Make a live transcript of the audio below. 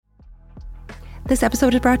This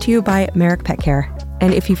episode is brought to you by Merrick Pet Care.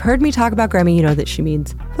 And if you've heard me talk about Grammy, you know that she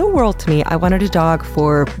means the world to me. I wanted a dog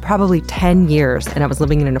for probably 10 years, and I was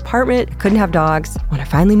living in an apartment, couldn't have dogs. When I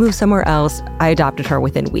finally moved somewhere else, I adopted her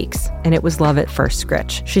within weeks, and it was love at first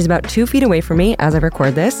scritch. She's about 2 feet away from me as I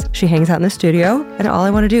record this. She hangs out in the studio, and all I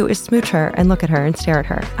want to do is smooch her and look at her and stare at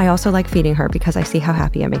her. I also like feeding her because I see how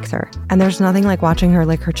happy it makes her. And there's nothing like watching her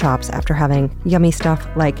lick her chops after having yummy stuff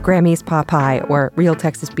like Grammy's pot pie or real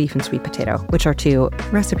Texas beef and sweet potato, which are 2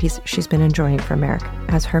 recipes she's been enjoying from Merrick.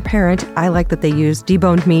 As her parent, I like that they use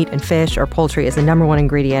deboned meat and fish or poultry as the #1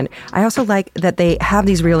 ingredient. I also like that they have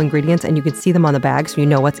these real ingredients and you can see them on the bag so you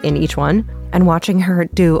know what's in each one. And watching her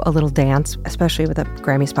do a little dance, especially with a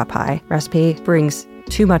Grammy's pot pie recipe, brings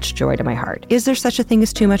too much joy to my heart. Is there such a thing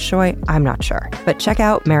as too much joy? I'm not sure. But check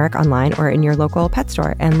out Merrick online or in your local pet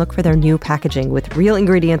store and look for their new packaging with real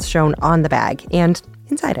ingredients shown on the bag and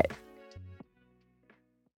inside it.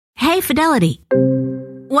 Hey, Fidelity.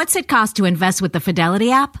 What's it cost to invest with the Fidelity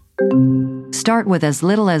app? Start with as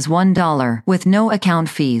little as $1 with no account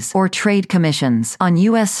fees or trade commissions on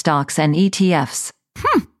U.S. stocks and ETFs.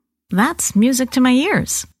 That's music to my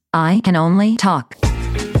ears. I can only talk.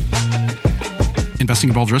 Investing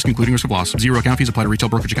involves risk, including risk of loss. Zero account fees apply to retail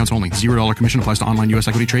brokerage accounts only. $0 commission applies to online U.S.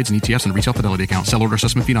 equity trades and ETFs and retail Fidelity accounts. Sell order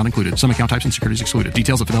assessment fee not included. Some account types and securities excluded.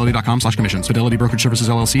 Details at fidelity.com/commissions. Fidelity Brokerage Services,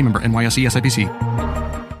 LLC, member NYSE, SIPC.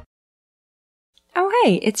 Oh,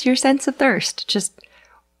 hey, it's your sense of thirst. Just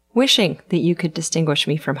wishing that you could distinguish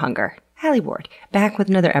me from hunger. Hallie Ward, back with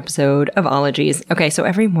another episode of Ologies. Okay, so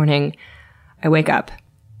every morning I wake up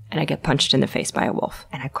and I get punched in the face by a wolf.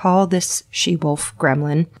 And I call this she-wolf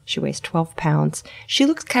Gremlin. She weighs 12 pounds. She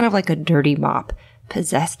looks kind of like a dirty mop,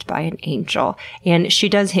 possessed by an angel. And she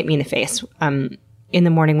does hit me in the face. In the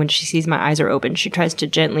morning when she sees my eyes are open, she tries to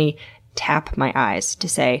gently tap my eyes to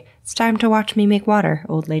say, "It's time to watch me make water,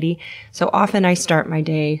 old lady." So often I start my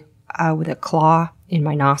day with a claw in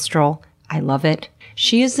my nostril. I love it.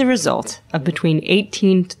 She is the result of between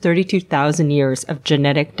 18 to 32,000 years of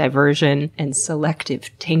genetic diversion and selective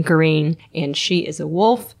tinkering, and she is a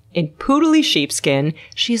wolf in poodly sheepskin.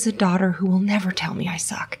 She is a daughter who will never tell me I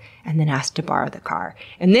suck and then ask to borrow the car.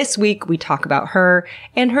 And this week we talk about her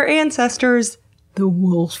and her ancestors, the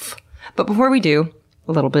wolf. But before we do,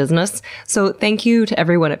 a little business. So thank you to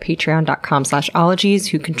everyone at patreon.com/ologies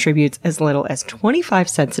who contributes as little as 25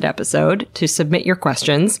 cents an episode to submit your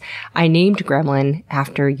questions. I named Gremlin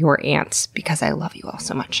after your aunts because I love you all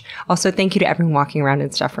so much. Also, thank you to everyone walking around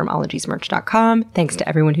in stuff from ologiesmerch.com. Thanks to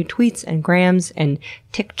everyone who tweets and grams and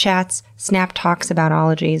tick chats, snap talks about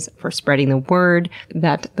Ologies for spreading the word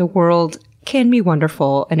that the world can be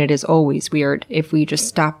wonderful, and it is always weird if we just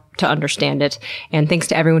stop to understand it. And thanks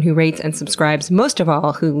to everyone who rates and subscribes, most of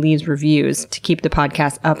all who leaves reviews to keep the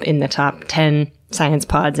podcast up in the top 10 science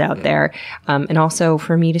pods out there. And also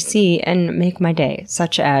for me to see and make my day,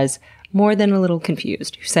 such as More Than a Little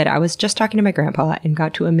Confused, who said, "I was just talking to my grandpa and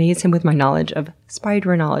got to amaze him with my knowledge of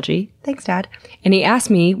spiderology." Thanks, Dad. And he asked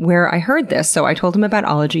me where I heard this, so I told him about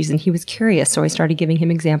Ologies, and he was curious, so I started giving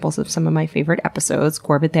him examples of some of my favorite episodes,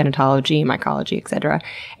 Corbett Thanatology, Mycology, etc.,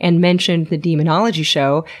 and mentioned the Demonology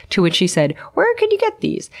show, to which he said, "Where can you get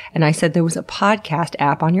these?" And I said there was a podcast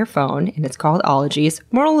app on your phone, and it's called Ologies.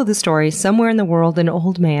 Moral of the story, somewhere in the world, an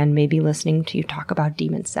old man may be listening to you talk about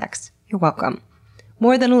demon sex. You're welcome.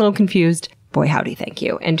 More Than a Little Confused, boy howdy, thank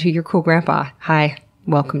you. And to your cool grandpa, hi,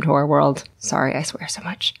 welcome to our world. Sorry, I swear so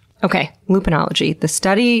much. Okay, lupinology, the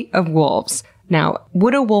study of wolves. Now,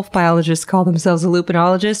 would a wolf biologist call themselves a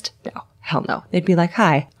lupinologist? No, hell no. They'd be like,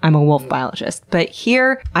 "Hi, I'm a wolf biologist." But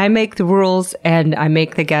here, I make the rules and I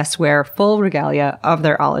make the guests wear full regalia of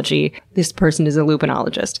their ology. This person is a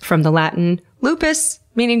lupinologist. From the Latin, lupus,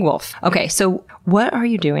 meaning wolf. Okay, so what are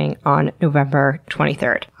you doing on November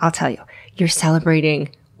 23rd? I'll tell you. You're celebrating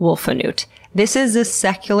Wolfenut. This is a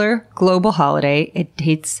secular global holiday. It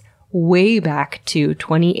dates way back to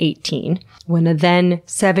 2018 when a then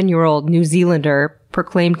 7-year-old New Zealander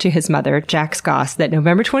proclaimed to his mother, Jack Scoss, that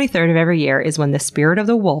November 23rd of every year is when the spirit of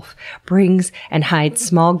the wolf brings and hides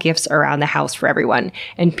small gifts around the house for everyone.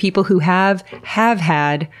 And people who have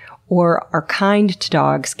had or are kind to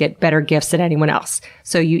dogs get better gifts than anyone else.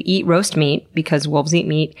 So you eat roast meat because wolves eat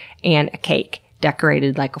meat and a cake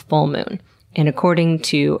decorated like a full moon. And according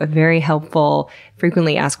to a very helpful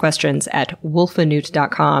frequently asked questions at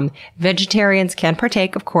wolfenut.com, vegetarians can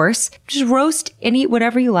partake, of course. Just roast and eat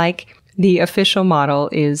whatever you like. The official motto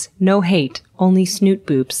is no hate, only snoot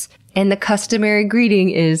boops. And the customary greeting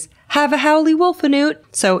is have a howly wolfenut.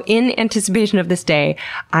 So in anticipation of this day,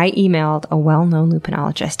 I emailed a well-known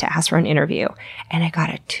lupinologist to ask for an interview, and I got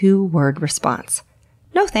a 2-word response.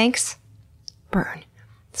 No thanks. Burn.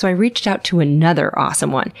 So I reached out to another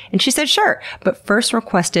awesome one, and she said sure, but first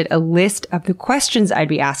requested a list of the questions I'd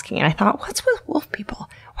be asking. And I thought, what's with wolf people?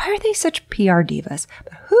 Why are they such PR divas?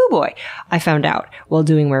 But hoo boy, I found out while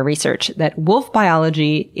doing my research that wolf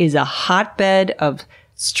biology is a hotbed of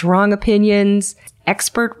strong opinions,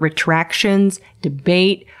 expert retractions,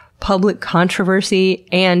 debate, public controversy,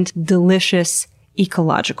 and delicious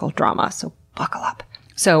ecological drama. So buckle up.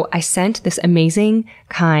 So I sent this amazing,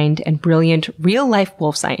 kind, and brilliant real-life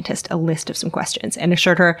wolf scientist a list of some questions and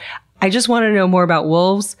assured her, I just want to know more about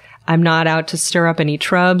wolves. I'm not out to stir up any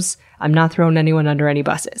trubs. I'm not throwing anyone under any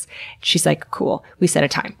buses. She's like, cool. We set a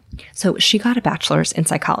time. So she got a bachelor's in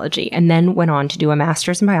psychology and then went on to do a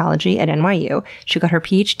master's in biology at NYU. She got her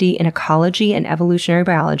PhD in ecology and evolutionary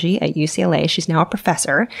biology at UCLA. She's now a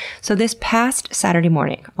professor. So this past Saturday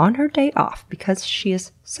morning, on her day off, because she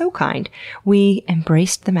is so kind, we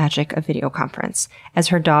embraced the magic of video conference as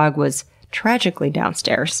her dog was tragically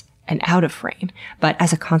downstairs and out of frame. But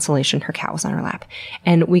as a consolation, her cat was on her lap.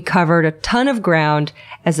 And we covered a ton of ground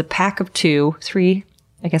as a pack of three,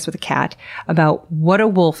 I guess with a cat, about what a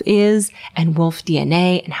wolf is and wolf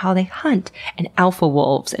DNA and how they hunt and alpha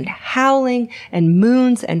wolves and howling and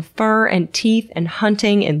moons and fur and teeth and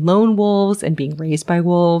hunting and lone wolves and being raised by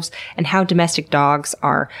wolves and how domestic dogs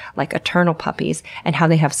are like eternal puppies and how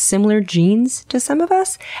they have similar genes to some of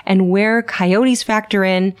us and where coyotes factor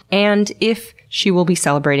in and if she will be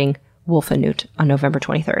celebrating Wolfenoot on November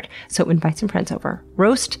 23rd. So invite some friends over,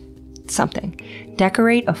 roast something,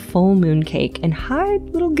 decorate a full moon cake, and hide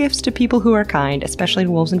little gifts to people who are kind, especially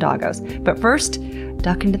to wolves and doggos. But first,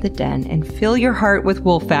 duck into the den and fill your heart with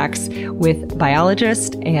wolf facts with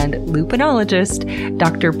biologist and lupinologist,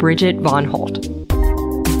 Dr. Bridget Von Holt.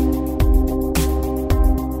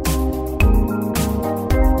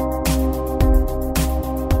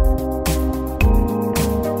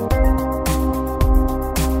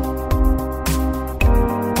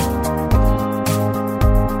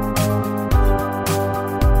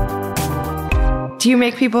 Do you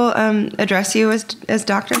make people address you as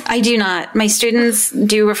doctor? I do not. My students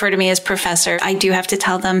do refer to me as professor. I do have to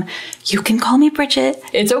tell them, you can call me Bridget.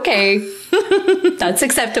 It's okay. That's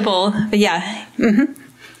acceptable. But yeah. Mm-hmm.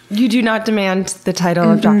 You do not demand the title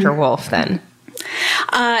of Dr. Wolf then?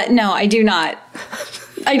 No, I do not.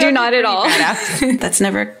 I do not at all. That's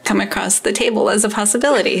never come across the table as a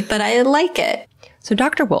possibility, but I like it. So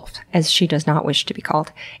Dr. Wolf, as she does not wish to be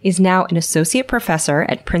called, is now an associate professor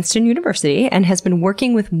at Princeton University and has been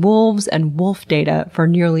working with wolves and wolf data for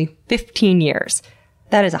nearly 15 years.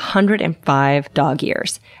 That is 105 dog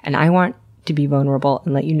years. And I want to be vulnerable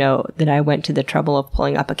and let you know that I went to the trouble of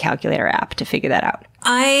pulling up a calculator app to figure that out.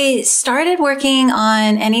 I started working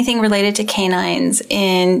on anything related to canines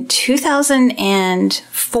in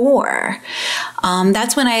 2004.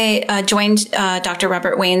 That's when I joined Dr.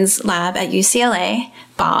 Robert Wayne's lab at UCLA,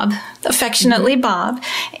 Bob, affectionately Bob.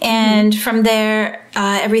 And from there,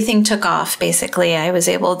 everything took off, basically. I was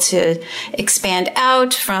able to expand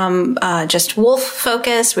out from just wolf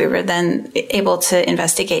focus. We were then able to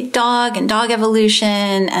investigate dog and dog evolution,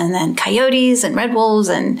 and then coyotes and red wolves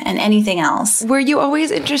and anything else. Were you always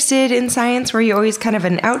interested in science? Were you always kind of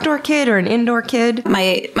an outdoor kid or an indoor kid?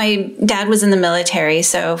 My dad was in the military,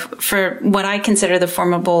 so for what I consider the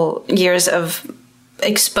formidable years of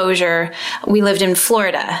exposure, we lived in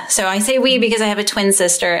Florida. So I say we because I have a twin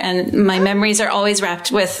sister and my memories are always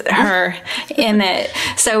wrapped with her in it.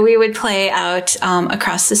 So we would play out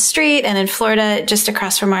across the street, and in Florida, just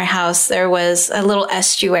across from our house, there was a little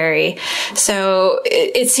estuary. So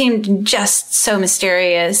it seemed just so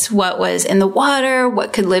mysterious what was in the water,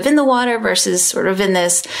 what could live in the water versus sort of in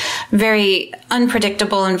this very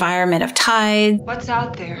unpredictable environment of tide. What's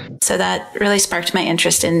out there? So that really sparked my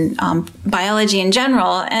interest in biology in general.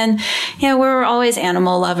 And, you know, we were always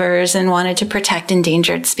animal lovers and wanted to protect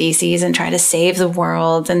endangered species and try to save the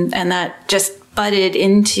world. And that just budded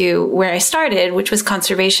into where I started, which was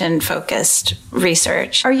conservation-focused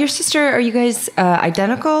research. Are you guys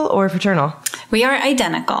identical or fraternal? We are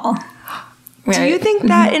identical. Do you think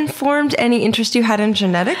that informed any interest you had in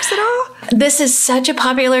genetics at all? This is such a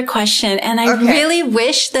popular question, and I really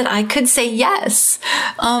wish that I could say yes.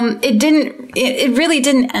 It really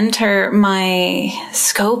didn't enter my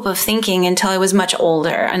scope of thinking until I was much older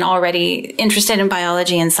and already interested in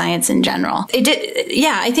biology and science in general. It did,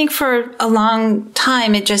 yeah, I think for a long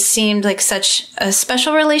time, it just seemed like such a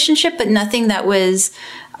special relationship, but nothing that was,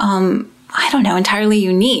 I don't know, entirely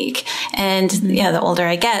unique. And the older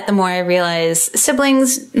I get, the more I realize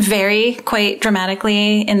siblings vary quite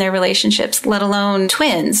dramatically in their relationships, let alone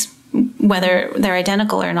twins. whether they're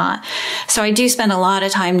identical or not. So I do spend a lot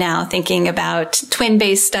of time now thinking about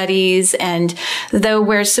twin-based studies, and though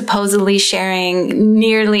we're supposedly sharing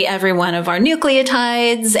nearly every one of our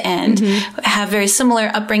nucleotides and have very similar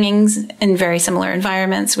upbringings in very similar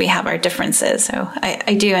environments, we have our differences. So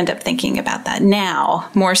I do end up thinking about that now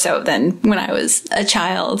more so than when I was a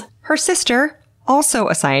child. Her sister, also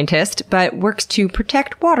a scientist, but works to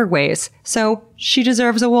protect waterways, so she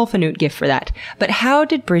deserves a Wolfenoot gift for that. But how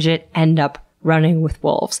did Bridget end up running with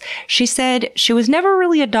wolves? She said she was never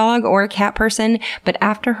really a dog or a cat person, but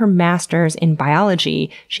after her master's in biology,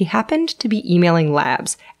 she happened to be emailing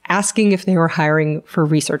labs, asking if they were hiring for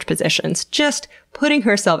research positions, just putting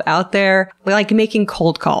herself out there, like making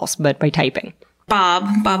cold calls, but by typing.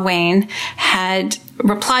 Bob Wayne, had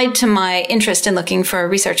replied to my interest in looking for a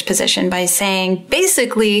research position by saying,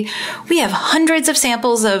 basically, we have hundreds of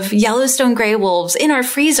samples of Yellowstone gray wolves in our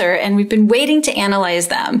freezer, and we've been waiting to analyze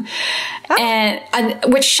them. Oh.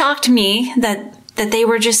 And which shocked me that they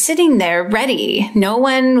were just sitting there ready. No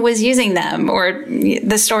one was using them, or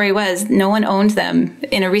the story was no one owned them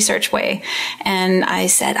in a research way. And I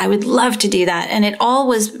said, I would love to do that. And it all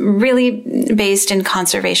was really based in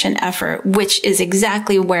conservation effort, which is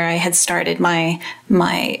exactly where I had started my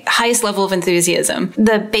highest level of enthusiasm.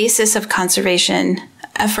 The basis of conservation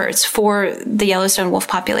efforts for the Yellowstone wolf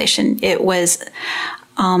population, it was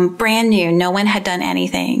brand new. No one had done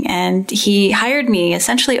anything. And he hired me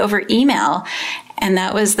essentially over email. And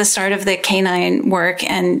that was the start of the canine work.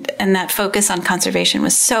 And that focus on conservation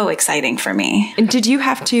was so exciting for me. And did you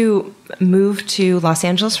have to move to Los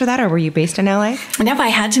Angeles for that, or were you based in LA? No, I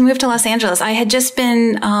had to move to Los Angeles. I had just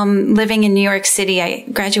been living in New York City. I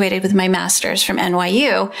graduated with my master's from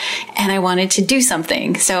NYU, and I wanted to do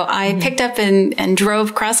something. So I picked up and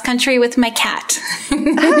drove cross country with my cat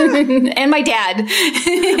and my dad.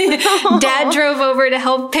 Dad drove over to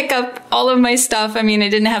help pick up all of my stuff. I mean, I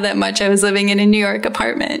didn't have that much. I was living in a New York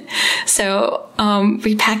apartment. So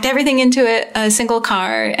we packed everything into a single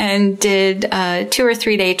car and did a 2 or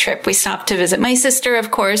 3 day trip. We stopped to visit my sister, of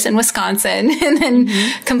course, in Wisconsin, and then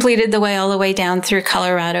completed the way all the way down through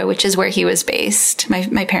Colorado, which is where he was based.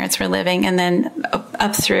 My parents were living, and then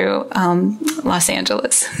up through Los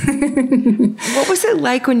Angeles. What was it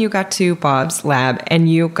like when you got to Bob's lab and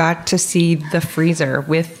you got to see the freezer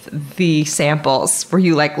with the samples? Were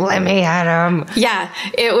you like, let me at them? Yeah,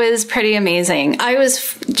 it was pretty amazing. I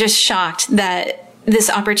was just shocked that this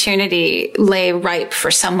opportunity lay ripe for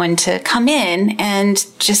someone to come in and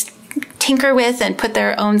just tinker with and put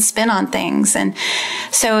their own spin on things. And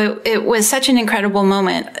so it was such an incredible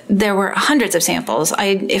moment. There were hundreds of samples.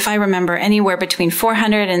 If I remember, anywhere between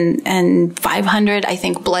 400 and 500, I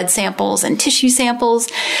think, blood samples and tissue samples.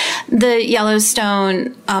 The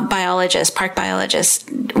Yellowstone park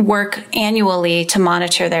biologists work annually to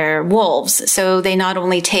monitor their wolves. So they not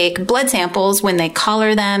only take blood samples when they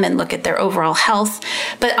collar them and look at their overall health,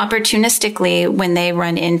 but opportunistically when they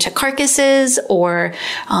run into carcasses, or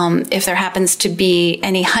if there happens to be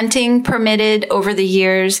any hunting permitted over the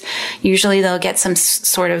years, usually they'll get some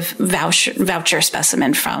sort of voucher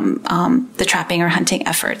specimen from the trapping or hunting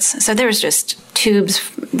efforts. So there's just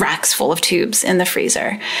racks full of tubes in the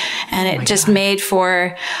freezer. And it just made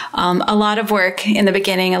for a lot of work in the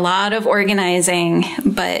beginning, a lot of organizing,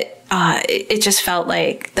 but it just felt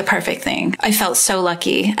like the perfect thing. I felt so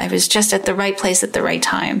lucky. I was just at the right place at the right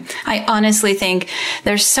time. I honestly think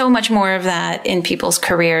there's so much more of that in people's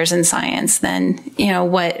careers in science than,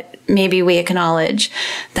 what maybe we acknowledge,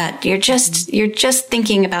 that you're just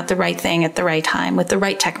thinking about the right thing at the right time with the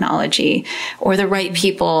right technology or the right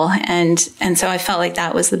people. And so I felt like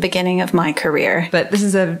that was the beginning of my career. But this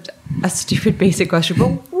is a stupid basic question,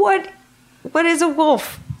 but what is a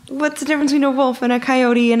wolf? What's the difference between a wolf and a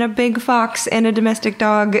coyote and a big fox and a domestic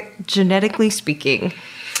dog, genetically speaking?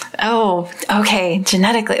 Oh, okay.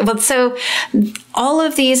 Genetically. Well, so all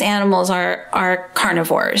of these animals are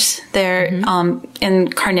carnivores. They're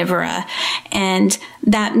in carnivora. And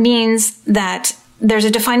that means that there's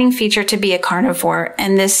a defining feature to be a carnivore,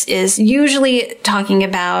 and this is usually talking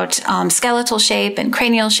about skeletal shape and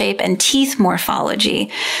cranial shape and teeth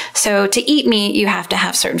morphology. So to eat meat, you have to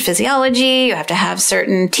have certain physiology, you have to have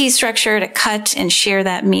certain teeth structure to cut and shear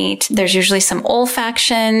that meat. There's usually some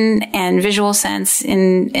olfaction and visual sense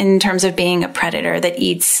in terms of being a predator that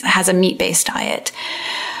has a meat-based diet.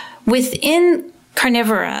 Within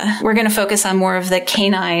carnivora, we're going to focus on more of the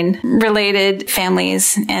canine-related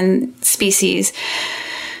families and species.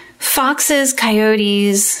 Foxes,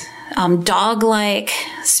 coyotes, dog-like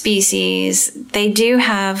species, they do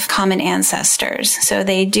have common ancestors. So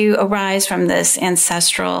they do arise from this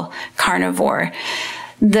ancestral carnivore.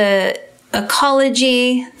 The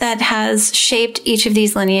ecology that has shaped each of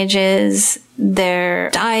these lineages, their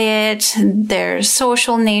diet, their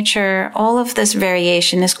social nature, all of this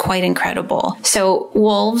variation is quite incredible. So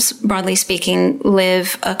wolves, broadly speaking,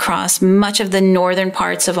 live across much of the northern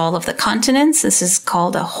parts of all of the continents. This is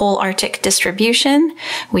called a whole Arctic distribution.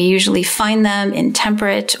 We usually find them in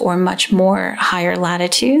temperate or much more higher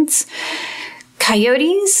latitudes.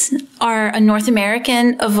 Coyotes are a North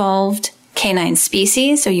American evolved canine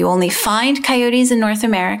species, so you only find coyotes in North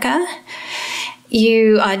America.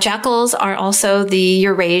 Jackals are also the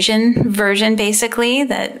Eurasian version, basically,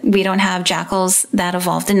 that we don't have jackals that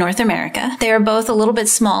evolved in North America. They are both a little bit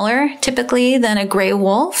smaller, typically, than a gray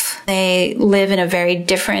wolf. They live in a very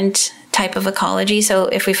different type of ecology. So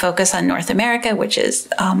if we focus on North America, which is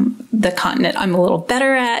the continent I'm a little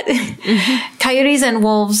better at, coyotes and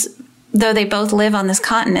wolves, though they both live on this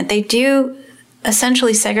continent, they do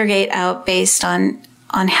essentially segregate out based on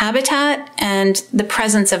habitat and the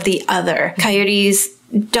presence of the other. Coyotes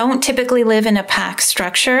don't typically live in a pack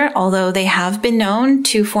structure, although they have been known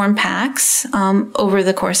to form packs over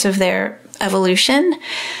the course of their evolution.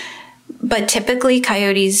 But typically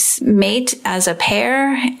coyotes mate as a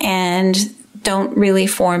pair and don't really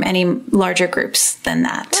form any larger groups than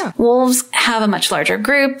that. Yeah. Wolves have a much larger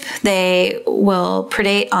group. They will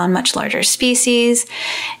predate on much larger species,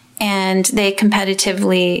 and they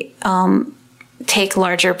competitively take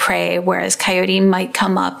larger prey, whereas coyote might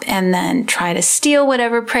come up and then try to steal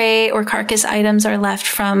whatever prey or carcass items are left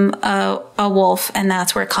from a wolf, and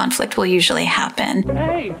that's where conflict will usually happen.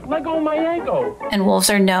 Hey, let go of my ankle. And wolves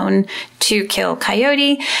are known to kill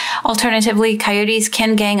coyote. Alternatively, coyotes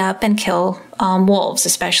can gang up and kill wolves,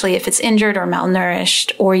 especially if it's injured or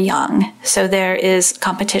malnourished or young. So there is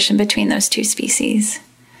competition between those two species.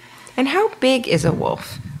 And how big is a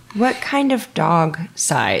wolf? What kind of dog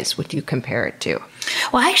size would you compare it to?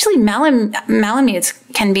 Well, actually, Malamutes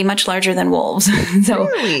can be much larger than wolves. So,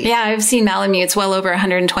 really? Yeah, I've seen Malamutes well over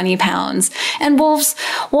 120 pounds. And wolves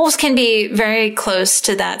can be very close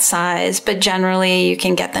to that size, but generally you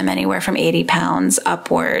can get them anywhere from 80 pounds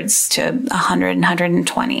upwards to 100 and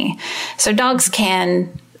 120. So dogs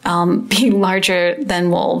can be larger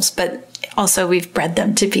than wolves, but also, we've bred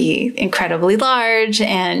them to be incredibly large,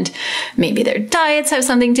 and maybe their diets have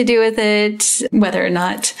something to do with it, whether or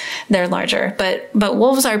not they're larger. But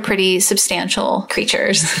wolves are pretty substantial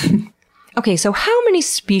creatures. Okay, so how many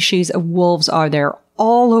species of wolves are there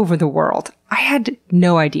all over the world? I had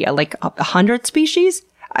no idea. Like 100 species?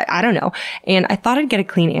 I don't know. And I thought I'd get a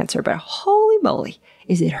clean answer, but holy moly.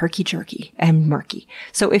 Is it herky-jerky and murky?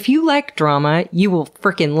 So if you like drama, you will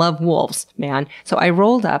frickin' love wolves, man. So I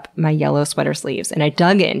rolled up my yellow sweater sleeves and I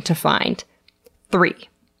dug in to find 3.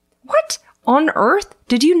 What on earth?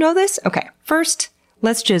 Did you know this? Okay, first,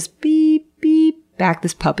 let's just beep, back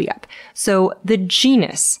this puppy up. So the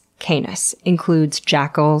genus Canis includes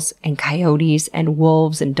jackals and coyotes and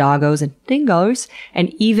wolves and doggos and dingoes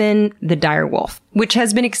and even the dire wolf, which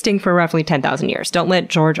has been extinct for roughly 10,000 years. Don't let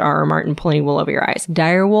George R.R. Martin pull any wool over your eyes.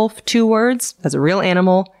 Dire wolf, 2 words, as a real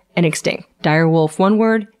animal, and extinct. Dire wolf, 1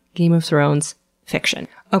 word, Game of Thrones, fiction.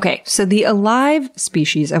 Okay, so the alive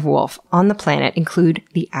species of wolf on the planet include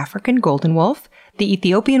the African golden wolf, the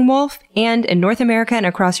Ethiopian wolf, and in North America and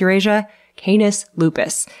across Eurasia, Canis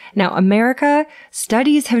lupus. Now, America,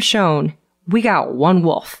 studies have shown we got 1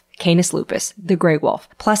 wolf, Canis lupus, the gray wolf,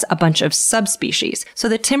 plus a bunch of subspecies. So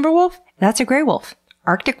the timber wolf, that's a gray wolf.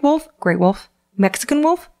 Arctic wolf, gray wolf. Mexican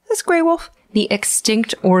wolf, that's a gray wolf. The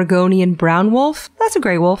extinct Oregonian brown wolf, that's a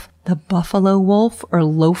gray wolf. The buffalo wolf or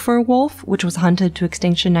loafer wolf, which was hunted to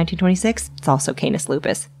extinction in 1926, it's also Canis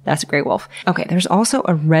lupus. That's a gray wolf. Okay, there's also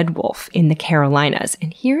a red wolf in the Carolinas,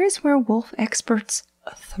 and here is where wolf experts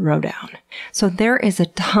throwdown. So there is a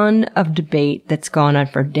ton of debate that's gone on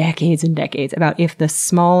for decades and decades about if the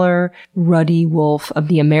smaller, ruddy wolf of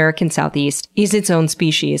the American Southeast is its own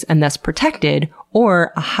species and thus protected,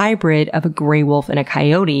 or a hybrid of a gray wolf and a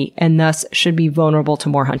coyote and thus should be vulnerable to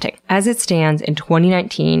more hunting. As it stands in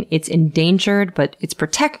 2019, it's endangered, but it's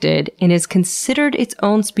protected and is considered its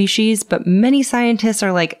own species, but many scientists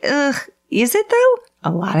are like, ugh, is it though? A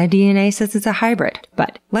lot of DNA says it's a hybrid,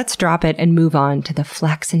 but let's drop it and move on to the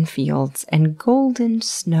flaxen fields and golden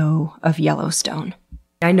snow of Yellowstone.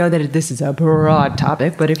 I know that this is a broad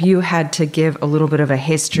topic, but if you had to give a little bit of a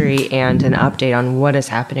history and an update on what is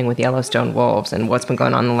happening with Yellowstone wolves and what's been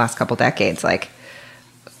going on in the last couple decades, like,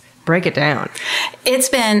 break it down. It's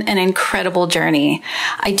been an incredible journey.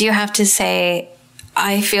 I do have to say,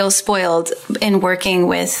 I feel spoiled in working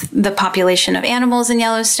with the population of animals in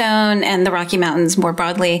Yellowstone and the Rocky Mountains more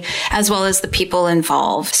broadly, as well as the people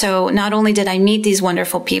involved. So not only did I meet these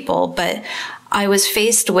wonderful people, but I was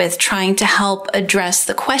faced with trying to help address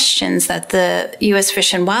the questions that the U.S.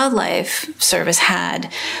 Fish and Wildlife Service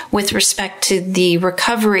had with respect to the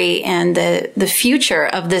recovery and the future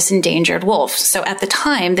of this endangered wolf. So at the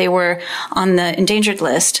time, they were on the endangered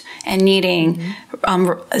list and needing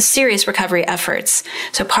serious recovery efforts.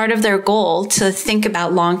 So part of their goal to think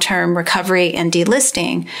about long-term recovery and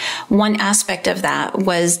delisting, one aspect of that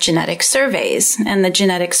was genetic surveys. And the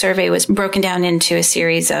genetic survey was broken down into a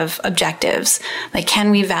series of objectives. Like,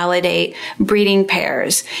 can we validate breeding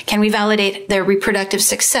pairs? Can we validate their reproductive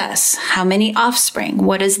success? How many offspring?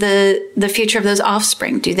 What is the future of those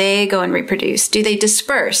offspring? Do they go and reproduce? Do they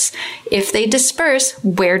disperse? If they disperse,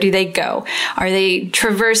 where do they go? Are they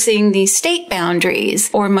traversing the state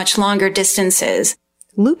boundaries or much longer distances?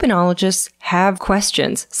 Lupinologists have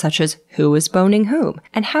questions such as who is boning whom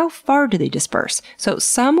and how far do they disperse. So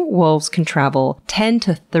some wolves can travel 10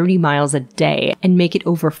 to 30 miles a day and make it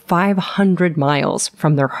over 500 miles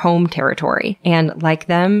from their home territory. And like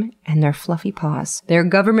them and their fluffy paws, their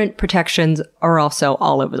government protections are also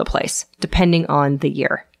all over the place, depending on the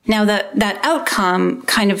year. Now, that outcome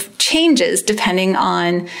kind of changes depending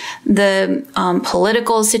on the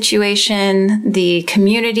political situation, the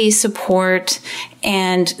community support,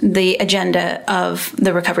 and the agenda of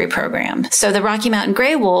the recovery program. So the Rocky Mountain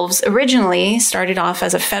gray wolves originally started off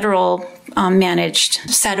as a federal managed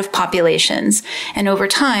set of populations. And over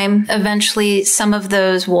time, eventually some of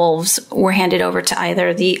those wolves were handed over to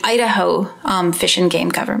either the Idaho Fish and Game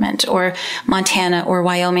government or Montana or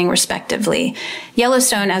Wyoming, respectively.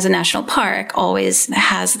 Yellowstone, as a national park, always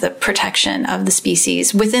has the protection of the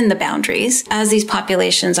species within the boundaries. As these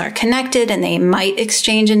populations are connected and they might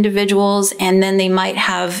exchange individuals, and then they might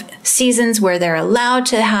have seasons where they're allowed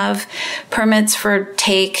to have permits for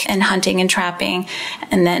take and hunting and trapping.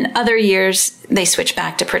 And then other years, they switch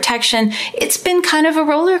back to protection. It's been kind of a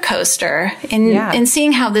roller coaster in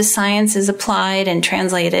seeing how this science is applied and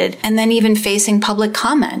translated, and then even facing public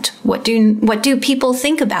comment. What do people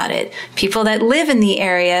think about it? People that live in the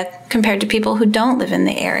area compared to people who don't live in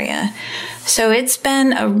the area. So it's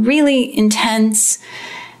been a really intense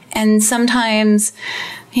and sometimes,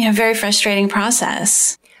 very frustrating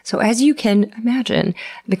process. So as you can imagine,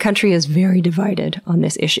 the country is very divided on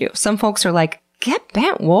this issue. Some folks are like, "Get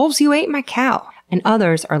bent, wolves, you ate my cow." And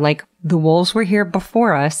others are like, "The wolves were here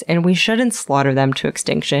before us and we shouldn't slaughter them to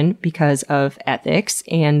extinction because of ethics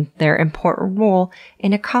and their important role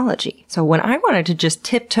in ecology." So when I wanted to just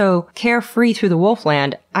tiptoe carefree through the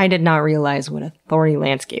wolfland, I did not realize what a thorny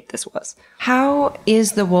landscape this was. How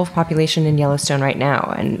is the wolf population in Yellowstone right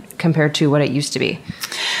now and compared to what it used to be?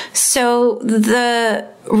 So the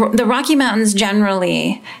Rocky Mountains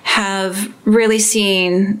generally have really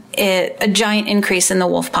seen a giant increase in the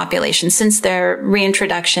wolf population since their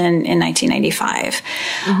reintroduction in 1995.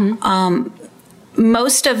 Mm-hmm.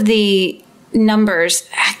 Most of the numbers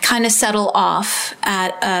kind of settle off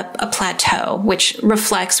at a plateau, which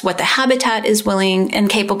reflects what the habitat is willing and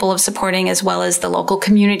capable of supporting, as well as the local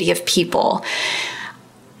community of people.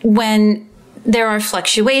 When there are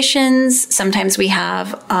fluctuations, sometimes we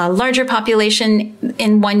have a larger population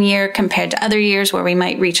in one year compared to other years where we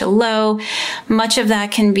might reach a low. Much of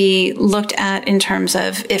that can be looked at in terms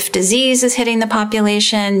of if disease is hitting the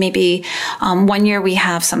population. Maybe one year we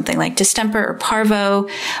have something like distemper or parvo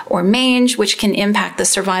or mange, which can impact the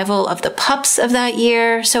survival of the pups of that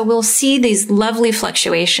year. So we'll see these lovely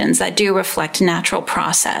fluctuations that do reflect natural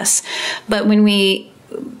process. But when we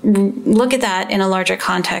look at that in a larger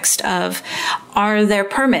context of, are there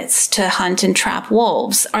permits to hunt and trap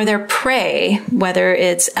wolves? Are there prey, whether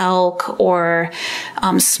it's elk or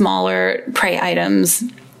smaller prey items?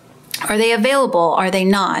 Are they available? Are they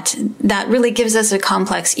not? That really gives us a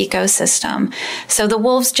complex ecosystem. So the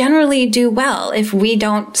wolves generally do well if we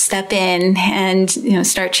don't step in and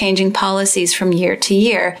start changing policies from year to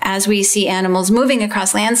year. As we see animals moving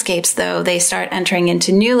across landscapes, though, they start entering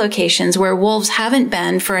into new locations where wolves haven't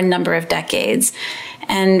been for a number of decades.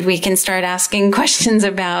 And we can start asking questions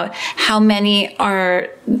about how many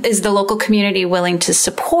is the local community willing to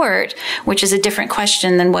support, which is a different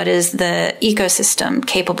question than what is the ecosystem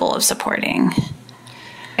capable of supporting.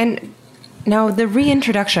 And now the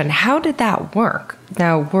reintroduction, how did that work?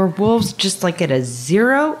 Now, were wolves just like at a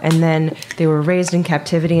zero and then they were raised in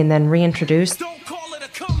captivity and then reintroduced?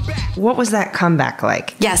 What was that comeback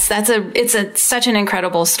like? Yes, it's such an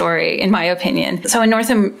incredible story, in my opinion. So in North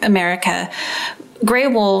America, gray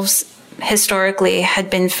wolves historically had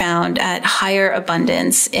been found at higher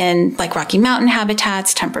abundance in like Rocky Mountain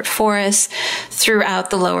habitats, temperate forests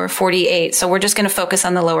throughout the lower 48. So we're just going to focus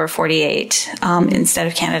on the lower 48 instead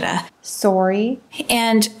of Canada. Sorry.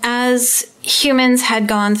 And as humans had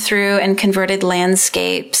gone through and converted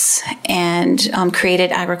landscapes and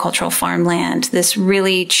created agricultural farmland, this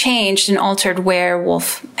really changed and altered where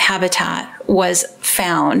wolf habitat was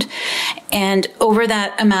found. And over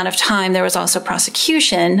that amount of time, there was also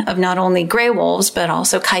prosecution of not only gray wolves, but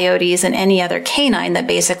also coyotes and any other canine that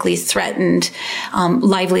basically threatened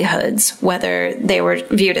livelihoods, whether they were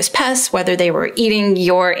viewed as pests, whether they were eating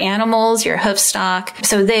your animals, your hoof stock.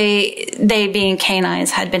 So they being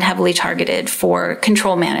canines had been heavily targeted for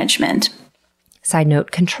control management. Side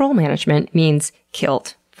note, control management means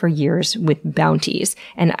killed for years with bounties.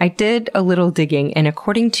 And I did a little digging, and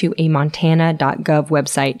according to a Montana.gov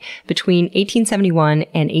website, between 1871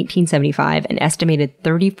 and 1875, an estimated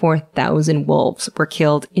 34,000 wolves were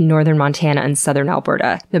killed in northern Montana and southern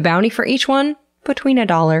Alberta. The bounty for each one? Between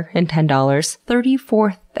 $1 and $10.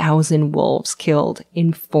 34,000 wolves killed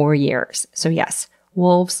in 4 years. So yes,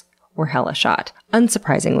 wolves were hella shot.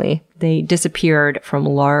 Unsurprisingly, they disappeared from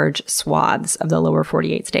large swaths of the lower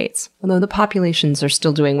 48 states, although the populations are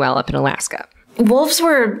still doing well up in Alaska. Wolves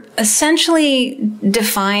were essentially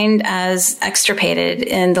defined as extirpated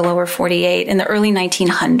in the lower 48 in the early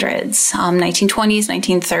 1900s, 1920s,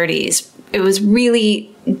 1930s. It was really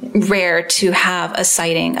rare to have a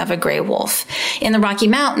sighting of a gray wolf. In the Rocky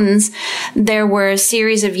Mountains, there were a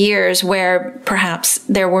series of years where perhaps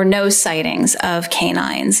there were no sightings of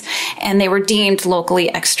canines, and they were deemed locally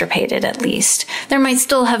extirpated at least. There might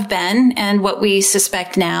still have been, and what we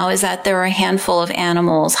suspect now is that there are a handful of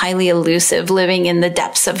animals, highly elusive, living in the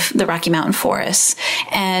depths of the Rocky Mountain forests.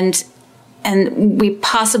 And we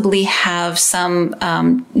possibly have some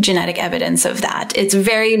genetic evidence of that. It's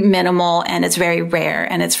very minimal and it's very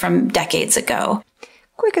rare and it's from decades ago.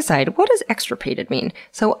 Quick aside, what does extirpated mean?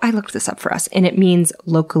 So I looked this up for us, and it means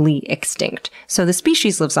locally extinct. So the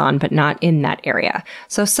species lives on, but not in that area.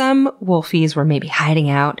 So some wolfies were maybe hiding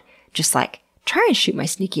out, just like, try and shoot my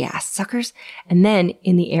sneaky ass, suckers. And then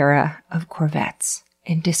in the era of Corvettes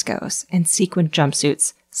and discos and sequined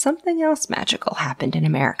jumpsuits, something else magical happened in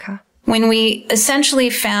America. When we essentially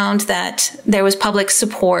found that there was public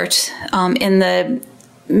support in the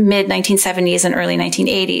mid-1970s and early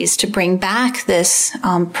 1980s to bring back this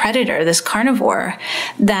predator, this carnivore,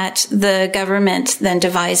 that the government then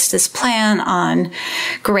devised this plan on,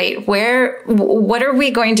 great, what are we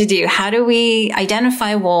going to do? How do we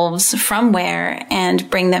identify wolves from where and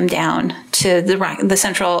bring them down to the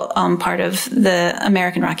central part of the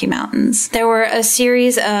American Rocky Mountains? There were a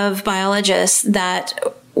series of biologists that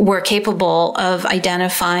were capable of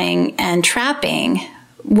identifying and trapping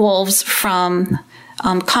wolves from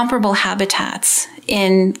comparable habitats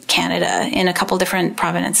in Canada, in a couple different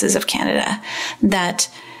provinces of Canada, that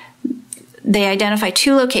they identified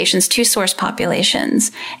 2 locations, 2 source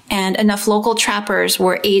populations, and enough local trappers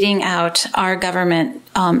were aiding out our government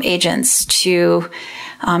agents to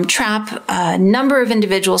trap a number of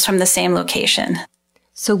individuals from the same location.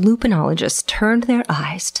 So lupinologists turned their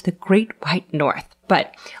eyes to the Great White North.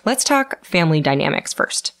 But let's talk family dynamics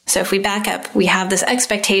first. So if we back up, we have this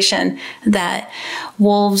expectation that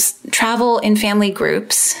wolves travel in family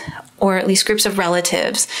groups, or at least groups of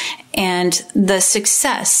relatives, and the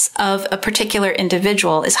success of a particular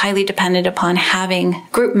individual is highly dependent upon having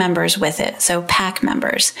group members with it, so pack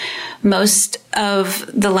members. Most of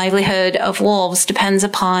the livelihood of wolves depends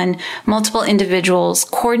upon multiple individuals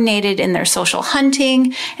coordinated in their social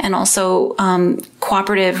hunting and also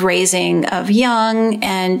cooperative raising of young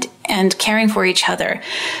and caring for each other.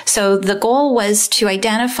 So the goal was to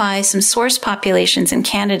identify some source populations in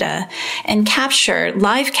Canada and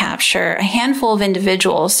live capture a handful of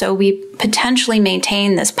individuals, so we potentially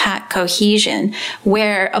maintain this pack cohesion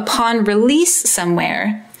where upon release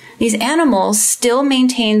somewhere, these animals still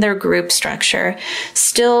maintained their group structure,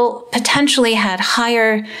 still potentially had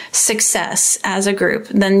higher success as a group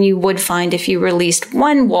than you would find if you released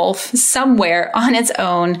one wolf somewhere on its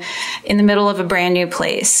own in the middle of a brand new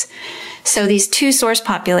place. So these 2 source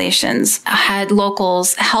populations had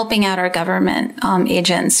locals helping out our government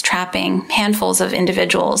agents, trapping handfuls of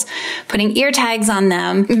individuals, putting ear tags on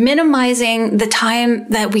them, minimizing the time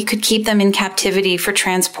that we could keep them in captivity for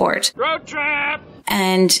transport. Road trap!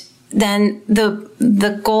 And then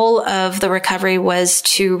the goal of the recovery was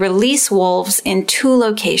to release wolves in 2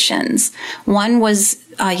 locations. One was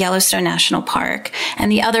Yellowstone National Park,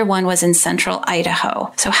 and the other one was in central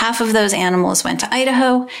Idaho. So half of those animals went to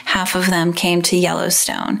Idaho, half of them came to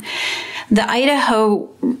Yellowstone. The Idaho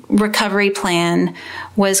recovery plan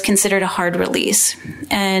was considered a hard release.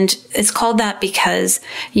 And it's called that because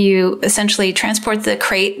you essentially transport the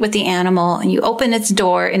crate with the animal and you open its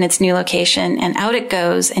door in its new location and out it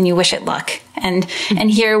goes and you wish it luck. And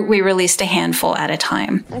here we released a handful at a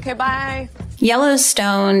time. Okay, bye.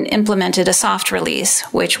 Yellowstone implemented a soft release,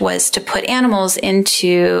 which was to put animals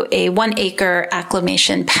into a 1 acre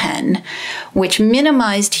acclimation pen, which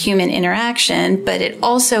minimized human interaction, but it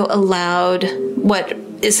also allowed what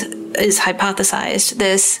is hypothesized,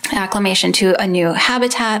 this acclimation to a new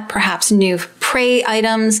habitat, perhaps new prey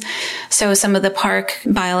items. So some of the park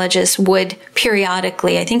biologists would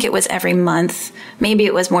periodically, I think it was every month, maybe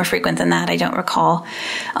it was more frequent than that, I don't recall,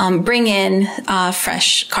 bring in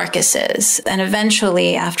fresh carcasses. And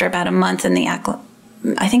eventually, after about a month in the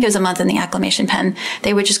acclimation pen,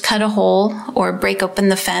 they would just cut a hole or break open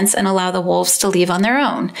the fence and allow the wolves to leave on their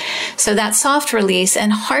own. So that soft release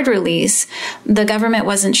and hard release, the government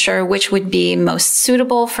wasn't sure which would be most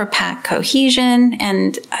suitable for pack cohesion.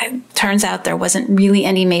 And it turns out there wasn't really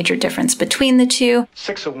any major difference between the two.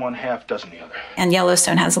 6 of one, half dozen the other. And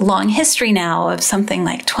Yellowstone has a long history now of something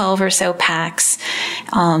like 12 or so packs,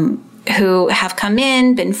 who have come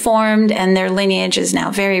in, been formed, and their lineage is now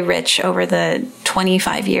very rich over the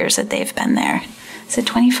 25 years that they've been there. Is it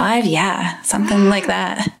 25? Yeah, something like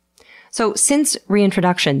that. So since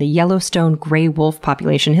reintroduction, the Yellowstone gray wolf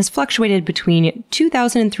population has fluctuated between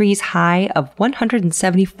 2003's high of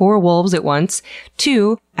 174 wolves at once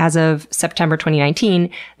to, as of September 2019,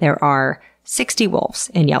 there are 60 wolves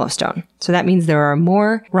in Yellowstone. So that means there are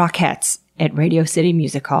more Rockettes at Radio City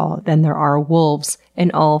Music Hall than there are wolves in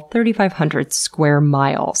all 3,500 square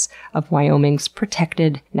miles of Wyoming's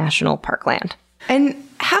protected national parkland. And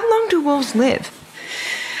how long do wolves live?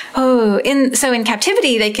 Oh, in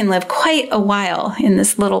captivity, they can live quite a while in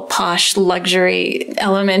this little posh luxury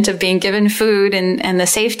element of being given food and the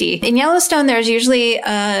safety. In Yellowstone, there's usually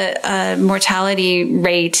a mortality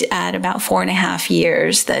rate at about 4.5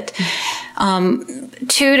 years. That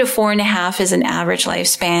 2 to 4.5 is an average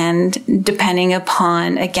lifespan, depending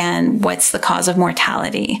upon, again, what's the cause of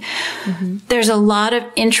mortality. Mm-hmm. There's a lot of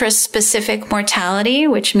interest-specific mortality,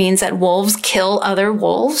 which means that wolves kill other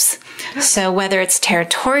wolves. So whether it's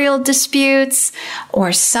territorial disputes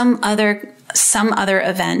or some other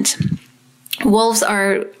event, wolves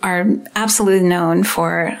are absolutely known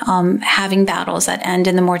for having battles that end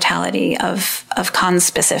in the mortality of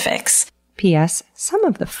conspecifics. P.S. Some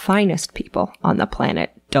of the finest people on the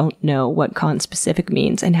planet don't know what conspecific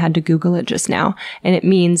means and had to Google it just now. And it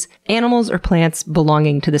means animals or plants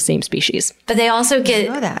belonging to the same species. But they also get...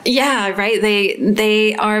 I know that. Yeah, right.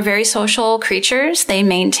 They are very social creatures. They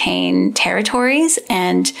maintain territories.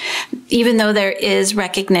 And even though there is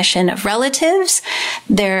recognition of relatives,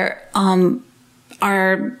 there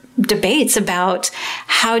are debates about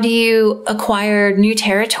how do you acquire new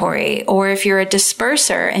territory, or if you're a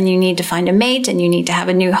disperser and you need to find a mate and you need to have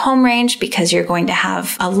a new home range because you're going to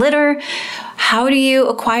have a litter, how do you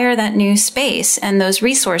acquire that new space and those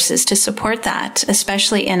resources to support that,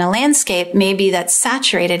 especially in a landscape maybe that's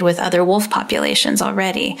saturated with other wolf populations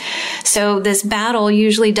already? So this battle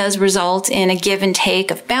usually does result in a give and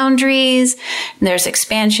take of boundaries. There's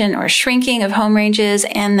expansion or shrinking of home ranges,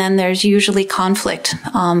 and then there's usually conflict,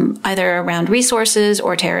 either around resources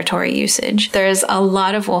or territory usage. There's a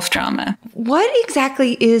lot of wolf drama. What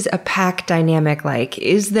exactly is a pack dynamic like?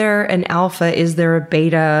 Is there an alpha? Is there a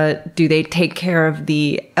beta? Do they take care of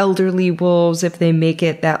the elderly wolves if they make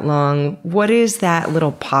it that long? What is that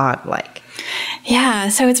little pod like? Yeah,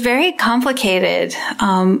 so it's very complicated.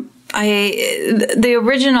 The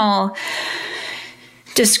original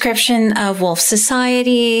description of wolf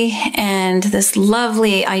society and this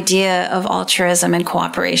lovely idea of altruism and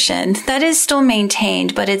cooperation, that is still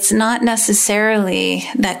maintained, but it's not necessarily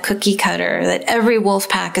that cookie cutter that every wolf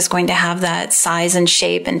pack is going to have that size and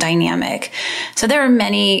shape and dynamic. So there are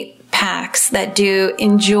many packs that do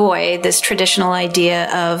enjoy this traditional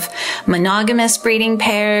idea of monogamous breeding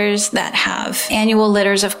pairs that have annual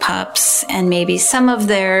litters of pups, and maybe some of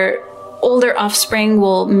their older offspring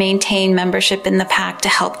will maintain membership in the pack to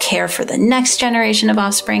help care for the next generation of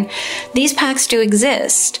offspring. These packs do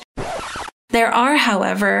exist. There are,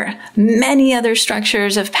 however, many other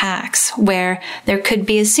structures of packs where there could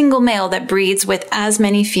be a single male that breeds with as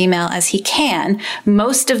many female as he can.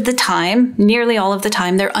 Most of the time, nearly all of the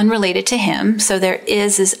time, they're unrelated to him. So there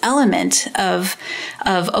is this element of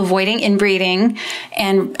avoiding inbreeding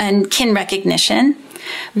and kin recognition.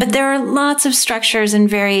 But there are lots of structures and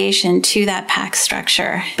variation to that pack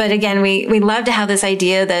structure. But again, we love to have this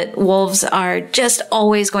idea that wolves are just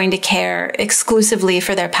always going to care exclusively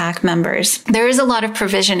for their pack members. There is a lot of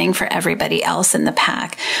provisioning for everybody else in the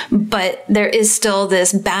pack, but there is still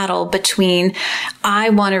this battle between, I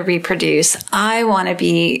want to reproduce, I want to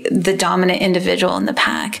be the dominant individual in the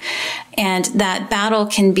pack. And that battle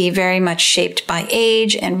can be very much shaped by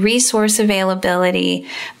age and resource availability,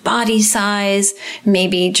 body size,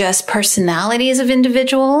 maybe just personalities of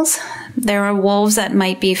individuals. There are wolves that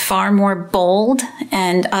might be far more bold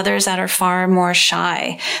and others that are far more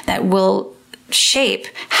shy, that will shape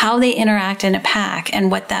how they interact in a pack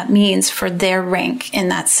and what that means for their rank in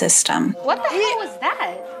that system. What the hell was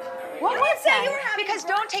that? What was that? Because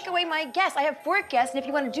don't take away my guests. I have 4 guests, and if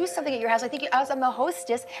you want to do something at your house, I think I'm the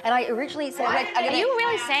hostess, and I originally said, are you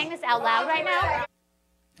really saying this out loud right now?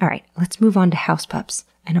 All right, let's move on to house pups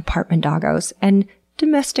and apartment doggos and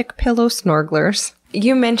domestic pillow snorglers.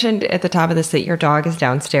 You mentioned at the top of this that your dog is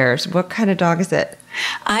downstairs. What kind of dog is it?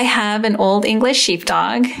 I have an old English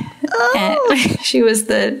sheepdog. And she was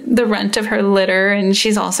the runt of her litter, and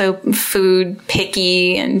she's also food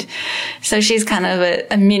picky, and so she's kind of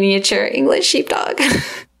a miniature English sheepdog.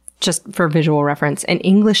 Just for visual reference, an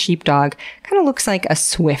English sheepdog kind of looks like a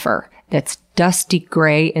Swiffer that's dusty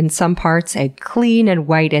gray in some parts and clean and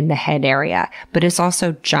white in the head area, but it's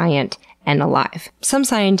also giant and alive. Some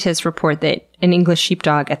scientists report that an English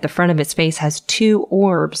sheepdog at the front of its face has 2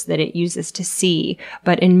 orbs that it uses to see,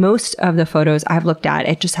 but in most of the photos I've looked at,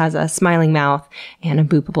 it just has a smiling mouth and a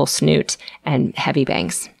boopable snoot and heavy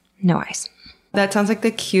bangs. No eyes. That sounds like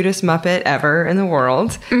the cutest Muppet ever in the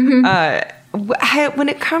world. Mm-hmm. When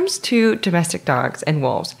it comes to domestic dogs and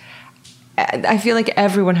wolves, I feel like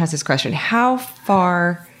everyone has this question. How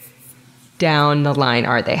far down the line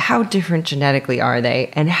are they? How different genetically are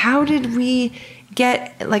they? And how did we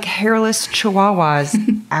get like hairless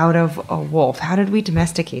chihuahuas out of a wolf? How did we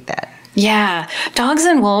domesticate that? Yeah, dogs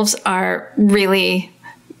and wolves are really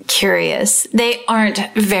curious. They aren't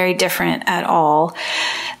very different at all.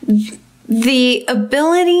 The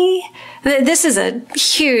ability, this is a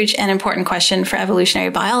huge and important question for evolutionary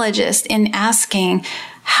biologists in asking,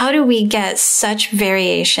 how do we get such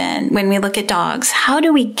variation when we look at dogs? How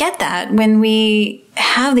do we get that when we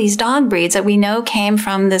have these dog breeds that we know came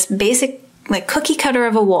from this basic, like, cookie cutter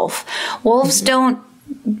of a wolf? Wolves don't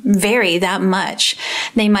vary that much.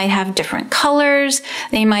 They might have different colors.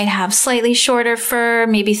 They might have slightly shorter fur,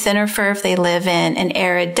 maybe thinner fur if they live in an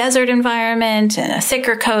arid desert environment, and a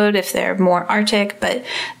thicker coat if they're more Arctic, but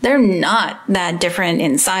they're not that different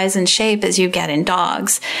in size and shape as you get in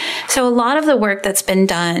dogs. So a lot of the work that's been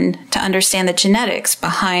done to understand the genetics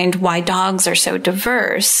behind why dogs are so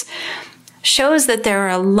diverse shows that there are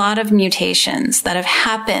a lot of mutations that have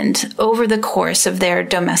happened over the course of their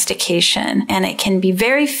domestication. And it can be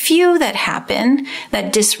very few that happen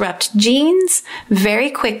that disrupt genes very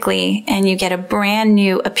quickly, and you get a brand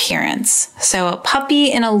new appearance. So a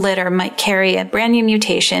puppy in a litter might carry a brand new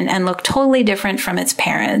mutation and look totally different from its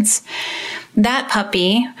parents. That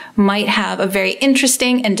puppy might have a very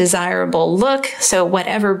interesting and desirable look. So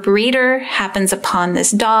whatever breeder happens upon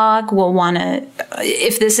this dog will want to,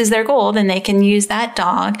 if this is their goal, then they can use that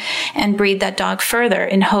dog and breed that dog further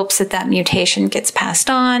in hopes that that mutation gets passed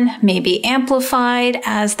on, maybe amplified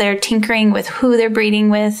as they're tinkering with who they're breeding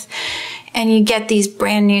with. And you get these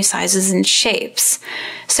brand new sizes and shapes.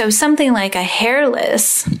 So something like a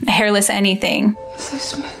hairless anything. So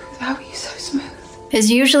smooth. How are you so smooth? Is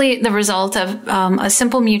usually the result of a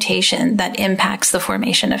simple mutation that impacts the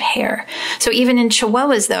formation of hair. So even in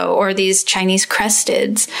Chihuahuas, though, or these Chinese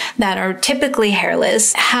cresteds that are typically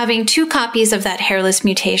hairless, having 2 copies of that hairless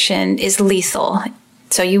mutation is lethal.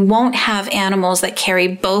 So you won't have animals that carry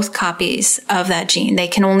both copies of that gene. They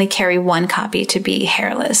can only carry 1 copy to be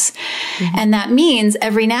hairless. Mm-hmm. And that means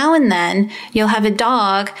every now and then you'll have a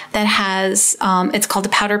dog that has, it's called a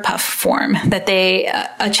powder puff form, that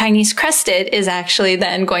a Chinese crested is actually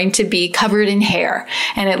then going to be covered in hair.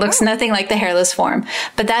 And it looks nothing like the hairless form.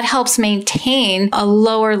 But that helps maintain a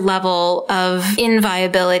lower level of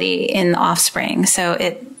inviability in the offspring.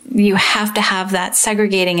 So you have to have that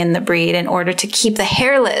segregating in the breed in order to keep the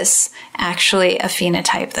hairless actually a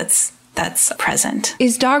phenotype that's present.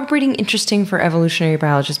 Is dog breeding interesting for evolutionary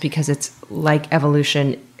biologists because it's like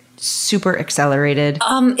evolution, super accelerated?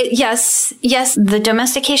 Yes. The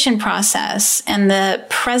domestication process and the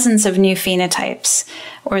presence of new phenotypes,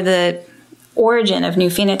 or the origin of new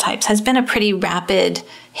phenotypes, has been a pretty rapid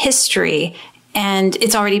history. And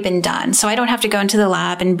it's already been done. So I don't have to go into the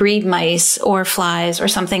lab and breed mice or flies or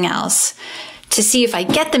something else to see if I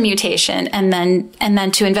get the mutation and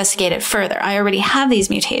then to investigate it further. I already have these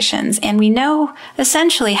mutations, and we know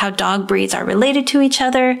essentially how dog breeds are related to each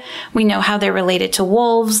other. We know how they're related to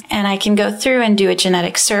wolves, and I can go through and do a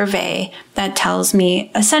genetic survey that tells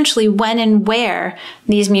me essentially when and where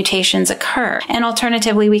these mutations occur. And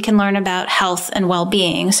alternatively, we can learn about health and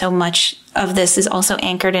well-being. So much of this is also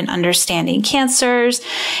anchored in understanding cancers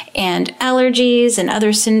and allergies and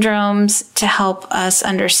other syndromes to help us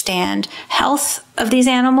understand health of these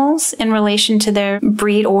animals in relation to their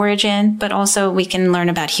breed origin, but also we can learn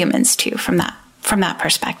about humans too from that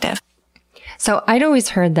perspective. So I'd always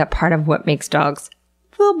heard that part of what makes dogs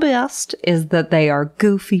the best is that they are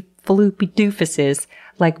goofy, floopy doofuses,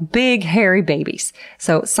 like big, hairy babies.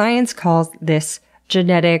 So science calls this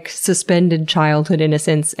genetic, suspended childhood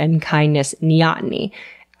innocence and kindness neoteny.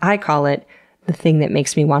 I call it the thing that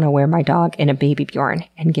makes me want to wear my dog in a baby Bjorn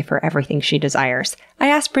and give her everything she desires. I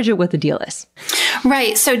asked Bridget what the deal is.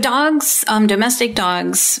 Right. So dogs, domestic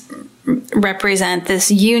dogs represent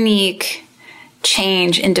this unique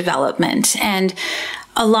change in development. And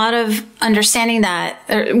a lot of understanding that,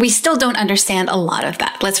 we still don't understand a lot of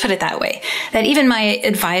that. Let's put it that way. That even my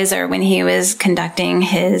advisor, when he was conducting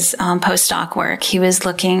his postdoc work, he was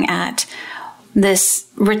looking at this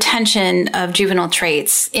retention of juvenile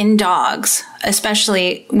traits in dogs,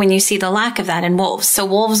 especially when you see the lack of that in wolves. So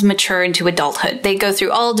wolves mature into adulthood. They go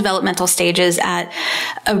through all developmental stages at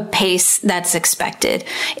a pace that's expected.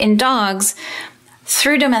 In dogs,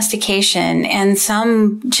 through domestication and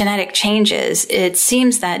some genetic changes, it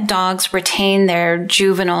seems that dogs retain their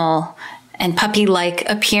juvenile and puppy-like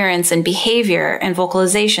appearance and behavior and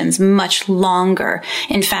vocalizations much longer.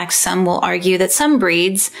 In fact, some will argue that some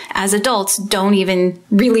breeds, as adults, don't even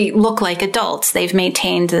really look like adults. They've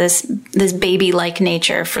maintained this baby-like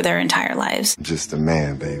nature for their entire lives. Just a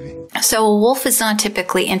man, baby. So a wolf is not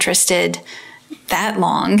typically interested that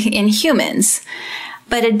long in humans.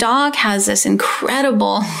 But a dog has this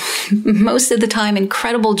incredible, most of the time,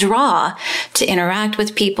 incredible draw to interact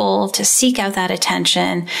with people, to seek out that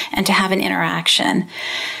attention, and to have an interaction.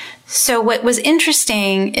 So what was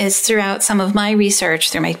interesting is throughout some of my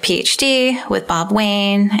research, through my PhD with Bob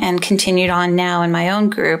Wayne and continued on now in my own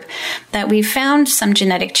group, that we found some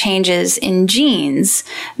genetic changes in genes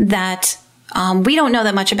that we don't know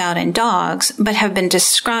that much about in dogs, but have been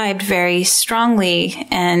described very strongly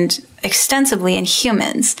and extensively in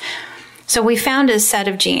humans. So we found a set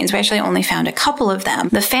of genes. We actually only found a couple of them.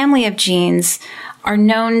 The family of genes are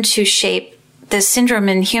known to shape this syndrome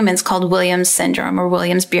in humans called Williams syndrome or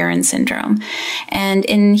Williams-Beuren syndrome. And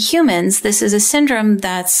in humans, this is a syndrome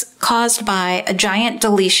that's caused by a giant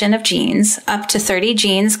deletion of genes. Up to 30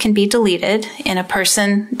 genes can be deleted in a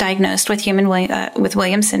person diagnosed with with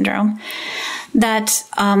Williams syndrome. That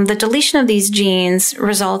the deletion of these genes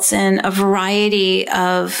results in a variety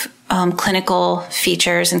of clinical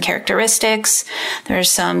features and characteristics. There's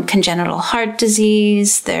some congenital heart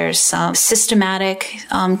disease. There's some systematic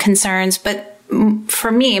concerns, but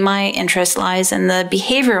for me, my interest lies in the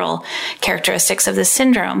behavioral characteristics of the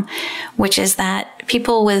syndrome, which is that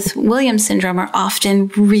people with Williams syndrome are often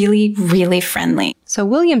really, really friendly. So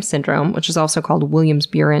Williams syndrome, which is also called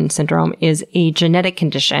Williams-Beuren syndrome, is a genetic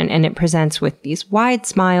condition, and it presents with these wide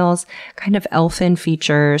smiles, kind of elfin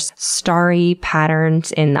features, starry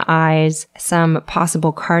patterns in the eyes, some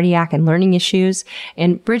possible cardiac and learning issues,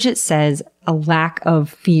 and Bridget says a lack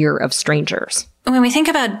of fear of strangers. When we think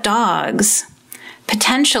about dogs,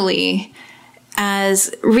 potentially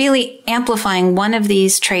as really amplifying one of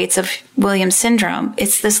these traits of Williams syndrome,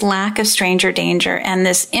 it's this lack of stranger danger and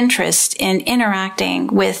this interest in interacting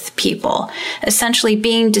with people, essentially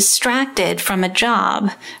being distracted from a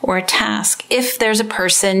job or a task if there's a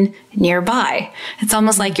person nearby. It's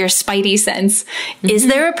almost like your spidey sense. Is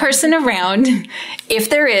there a person around? If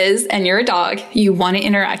there is, and you're a dog, you want to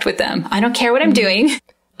interact with them. I don't care what I'm doing.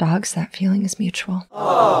 Dogs, that feeling is mutual.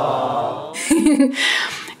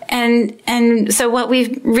 And so what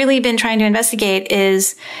we've really been trying to investigate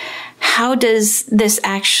is how does this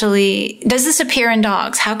appear in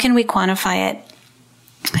dogs? How can we quantify it?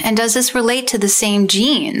 And does this relate to the same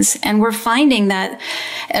genes? And we're finding that,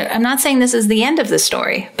 I'm not saying this is the end of the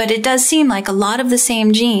story, but it does seem like a lot of the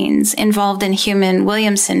same genes involved in human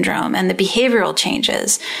Williams syndrome and the behavioral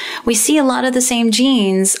changes. We see a lot of the same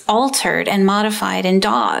genes altered and modified in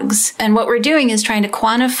dogs. And what we're doing is trying to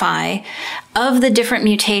quantify of the different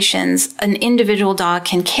mutations an individual dog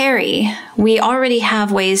can carry. We already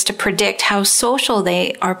have ways to predict how social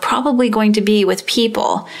they are probably going to be with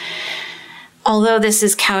people. Although this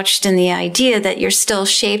is couched in the idea that you're still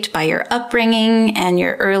shaped by your upbringing and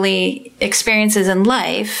your early experiences in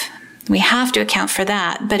life, we have to account for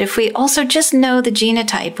that. But if we also just know the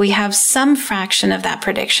genotype, we have some fraction of that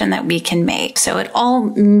prediction that we can make. So it all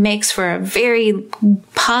makes for a very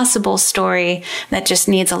possible story that just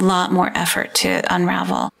needs a lot more effort to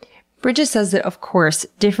unravel. Bridget says that, of course,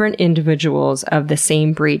 different individuals of the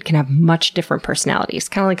same breed can have much different personalities.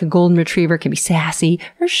 Kind of like a golden retriever can be sassy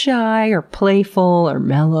or shy or playful or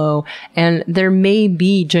mellow. And there may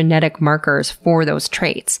be genetic markers for those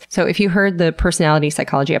traits. So if you heard the personality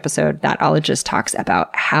psychology episode, that ologist talks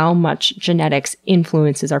about how much genetics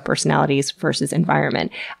influences our personalities versus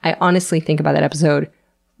environment. I honestly think about that episode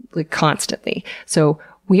like constantly. So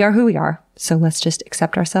we are who we are. So let's just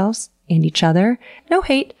accept ourselves and each other. No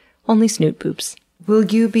hate. Only snoot boobs. Will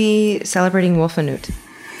you be celebrating Wolfenoot?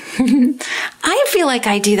 I feel like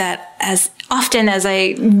I do that as often as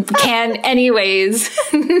I can anyways.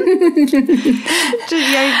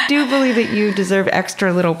 I do believe that you deserve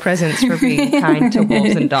extra little presents for being kind to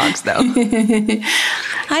wolves and dogs, though.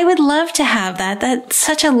 I would love to have that. That's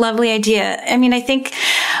such a lovely idea. I mean, I think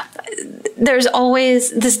there's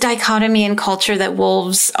always this dichotomy in culture that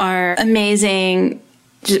wolves are amazing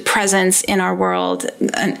presence in our world,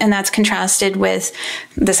 and that's contrasted with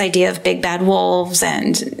this idea of big bad wolves,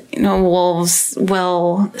 and wolves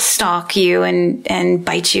will stalk you and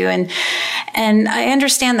bite you, and I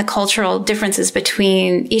understand the cultural differences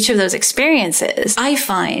between each of those experiences. I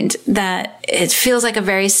find that it feels like a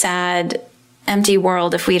very sad, empty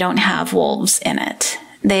world if we don't have wolves in it.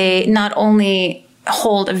 They not only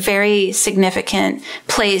hold a very significant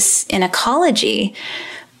place in ecology,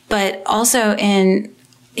 but also in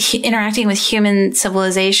interacting with human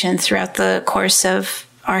civilization throughout the course of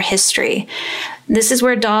our history. This is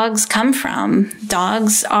where dogs come from.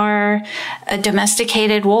 Dogs are a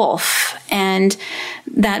domesticated wolf, and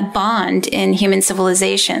that bond in human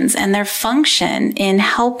civilizations and their function in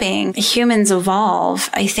helping humans evolve,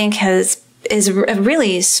 I think is a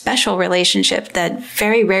really special relationship that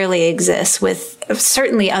very rarely exists with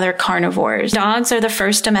certainly other carnivores. Dogs are the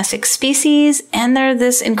first domestic species, and they're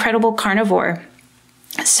this incredible carnivore.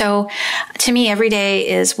 So to me, every day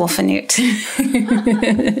is Wolfenoot.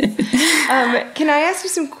 Can I ask you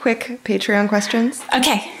some quick Patreon questions?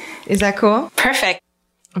 Okay. Is that cool? Perfect.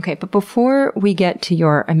 Okay, but before we get to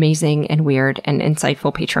your amazing and weird and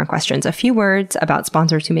insightful Patreon questions, a few words about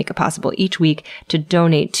sponsors who make it possible each week to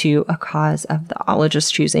donate to a cause of the ologist's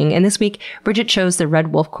choosing. And this week, Bridget chose the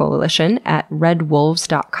Red Wolf Coalition at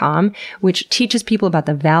redwolves.com, which teaches people about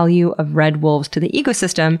the value of red wolves to the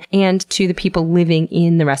ecosystem and to the people living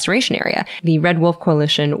in the restoration area. The Red Wolf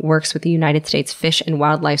Coalition works with the United States Fish and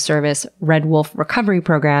Wildlife Service Red Wolf Recovery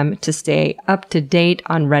Program to stay up to date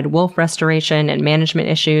on red wolf restoration and management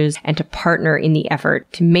issues, and to partner in the effort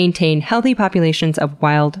to maintain healthy populations of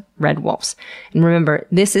wild red wolves. And remember,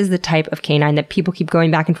 this is the type of canine that people keep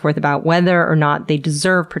going back and forth about whether or not they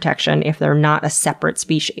deserve protection if they're not a separate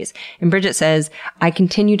species. And Bridget says, I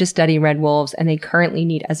continue to study red wolves, and they currently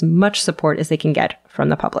need as much support as they can get from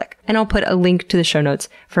the public. And I'll put a link to the show notes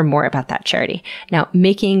for more about that charity. Now,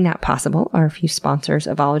 making that possible are a few sponsors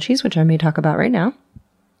of Ologies, which I may talk about right now.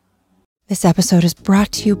 This episode is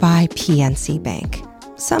brought to you by PNC Bank.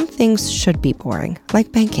 Some things should be boring,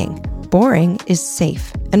 like banking. Boring is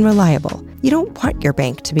safe and reliable. You don't want your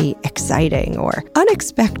bank to be exciting or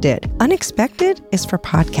unexpected. Unexpected is for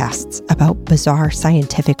podcasts about bizarre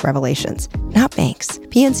scientific revelations, not banks.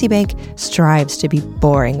 PNC Bank strives to be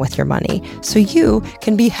boring with your money so you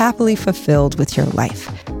can be happily fulfilled with your life.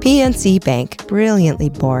 PNC Bank, brilliantly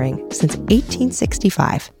boring since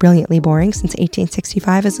 1865. Brilliantly boring since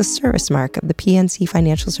 1865 is a service mark of the PNC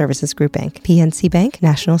Financial Services Group Bank. PNC Bank,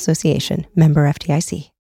 National Association, member FDIC.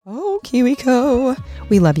 Oh, KiwiCo.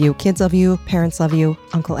 We love you. Kids love you. Parents love you.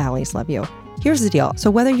 Uncle Allie's love you. Here's the deal.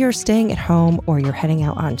 So whether you're staying at home or you're heading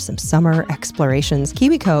out on some summer explorations,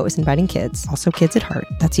 KiwiCo is inviting kids, also kids at heart,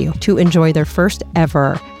 that's you, to enjoy their first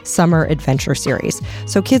ever summer adventure series.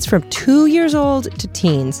 So kids from 2 years old to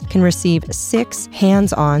teens can receive 6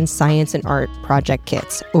 hands-on science and art project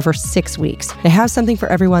kits over 6 weeks. They have something for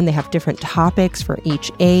everyone. They have different topics for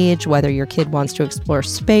each age, whether your kid wants to explore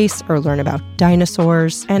space or learn about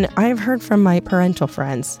dinosaurs. And I've heard from my parental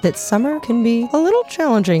friends that summer can be a little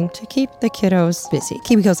challenging to keep the kiddos busy.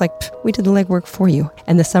 KiwiCo's like, we did the legwork for you.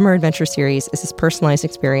 And the Summer Adventure Series is this personalized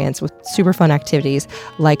experience with super fun activities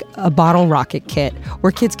like a bottle rocket kit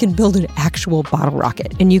where kids can build an actual bottle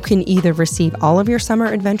rocket. And you can either receive all of your summer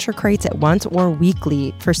adventure crates at once or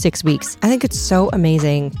weekly for 6 weeks. I think it's so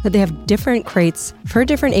amazing that they have different crates for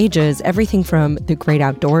different ages, everything from the great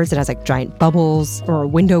outdoors that has like giant bubbles or a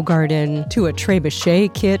window garden to a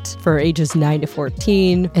trebuchet kit for ages 9 to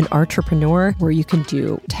 14, an entrepreneur where you can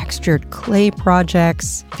do textured clay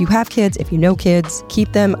projects. If you have kids, if you know kids,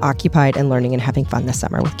 keep them occupied and learning and having fun this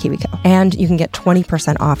summer with KiwiCo. And you can get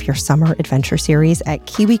 20% off your summer adventure series at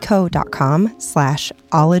KiwiCo.com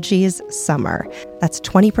kiwico.com/ologies-summer. That's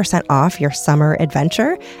 20% off your summer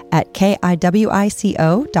adventure at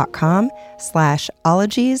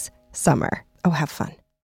kiwico.com/ologies-summer. Oh, have fun.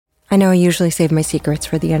 I know I usually save my secrets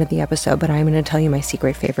for the end of the episode, but I'm going to tell you my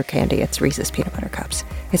secret favorite candy. It's Reese's Peanut Butter Cups.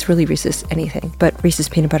 It's really Reese's anything, but Reese's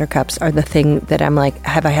Peanut Butter Cups are the thing that I'm like,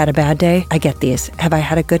 have I had a bad day? I get these. Have I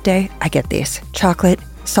had a good day? I get these. Chocolate,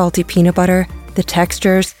 salty peanut butter, the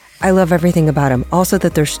textures. I love everything about them. Also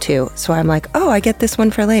that there's two. So I'm like, oh, I get this one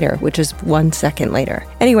for later, which is 1 second later.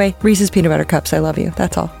 Anyway, Reese's Peanut Butter Cups, I love you.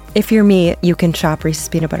 That's all. If you're me, you can shop Reese's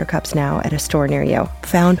Peanut Butter Cups now at a store near you,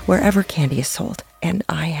 found wherever candy is sold. And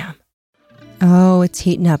I am. Oh, it's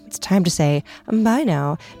heating up. It's time to say bye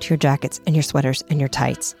now to your jackets and your sweaters and your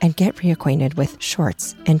tights and get reacquainted with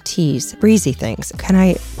shorts and tees, breezy things. Can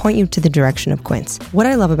I point you to the direction of Quince? What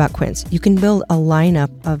I love about Quince, you can build a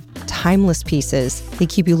lineup of timeless pieces. They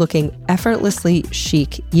keep you looking effortlessly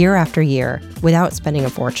chic year after year without spending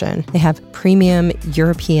a fortune. They have premium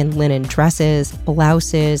European linen dresses,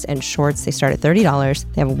 blouses, and shorts. They start at $30.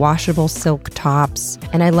 They have washable silk tops.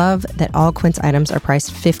 And I love that all Quince items are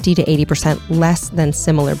priced 50 to 80% less than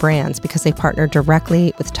similar brands because they partner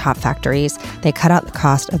directly with top factories. They cut out the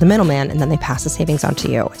cost of the middleman and then they pass the savings on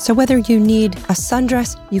to you. So whether you need a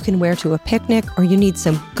sundress you can wear to a picnic or you need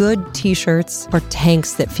some good t-shirts or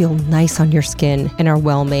tanks that feel nice on your skin and are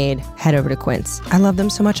well made, head over to Quince. I love them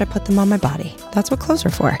so much I put them on my body. That's what clothes are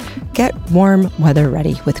for. Get warm weather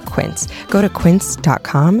ready with Quince. Go to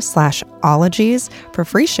quince.com/ologies for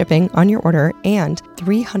free shipping on your order and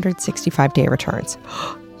 365-day returns.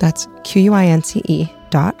 That's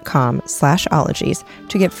QUINCE.com/ologies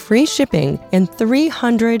to get free shipping and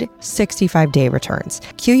 365-day returns.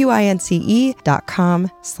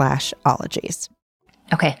 QUINCE.com/ologies.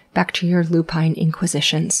 Okay, back to your lupine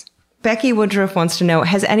inquisitions. Becky Woodruff wants to know,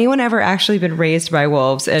 has anyone ever actually been raised by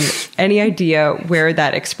wolves, and any idea where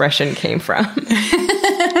that expression came from?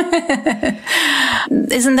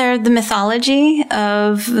 Isn't there the mythology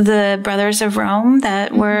of the brothers of Rome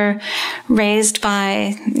that were raised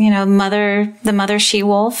by, the mother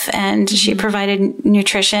she-wolf, and she provided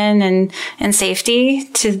nutrition and safety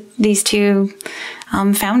to these two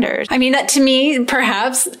founders? I mean, that to me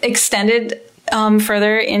perhaps extended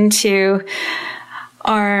further into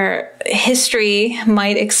our history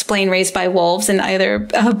might explain raised by wolves in either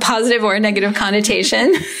a positive or a negative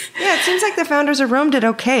connotation. Yeah, it seems like the founders of Rome did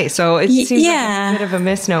okay. So it seems like a bit of a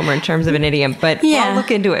misnomer in terms of an idiom, but I'll look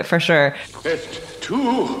into it for sure. Et tu,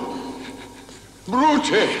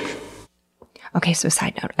 Brute. Okay, so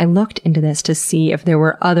side note, I looked into this to see if there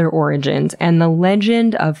were other origins, and the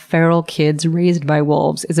legend of feral kids raised by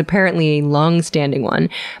wolves is apparently a long-standing one.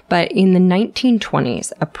 But in the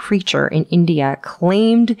 1920s, a preacher in India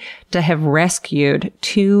claimed to have rescued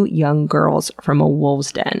 2 young girls from a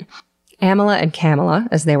wolf's den. Amala and Kamala,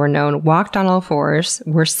 as they were known, walked on all fours,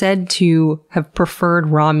 were said to have preferred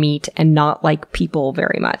raw meat and not like people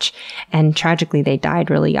very much. And tragically, they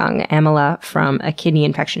died really young. Amala from a kidney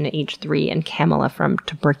infection at age 3 and Kamala from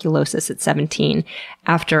tuberculosis at 17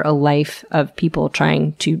 after a life of people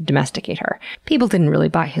trying to domesticate her. People didn't really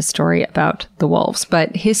buy his story about the wolves,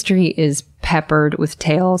 but history is peppered with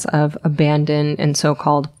tales of abandoned and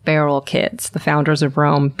so-called feral kids, the founders of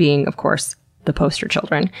Rome being, of course, the poster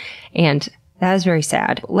children. And that is very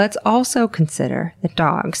sad. Let's also consider that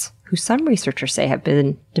dogs, who some researchers say have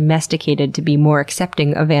been domesticated to be more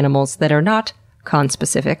accepting of animals that are not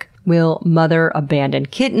conspecific, will mother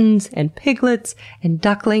abandoned kittens and piglets and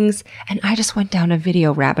ducklings. And I just went down a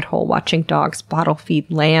video rabbit hole watching dogs bottle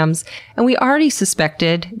feed lambs. And we already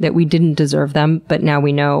suspected that we didn't deserve them, but now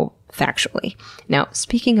we know factually. Now,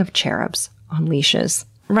 speaking of cherubs on leashes,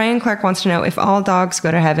 Ryan Clark wants to know, if all dogs go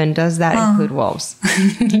to heaven, does that include wolves?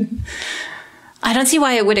 I don't see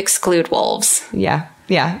why it would exclude wolves. Yeah.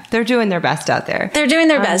 They're doing their best out there. They're doing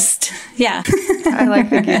their best. Yeah. I like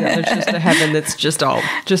thinking that there's just a heaven that's just a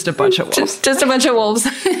bunch of wolves. Just a bunch of wolves.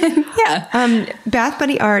 Yeah. Bath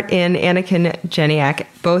Buddy Art and Anakin Jeniak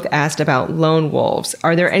both asked about lone wolves.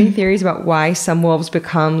 Are there any theories about why some wolves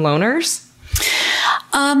become loners?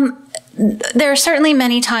 There are certainly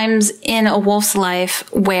many times in a wolf's life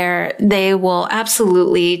where they will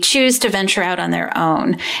absolutely choose to venture out on their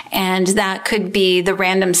own. And that could be the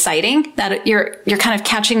random sighting that you're kind of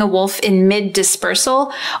catching a wolf in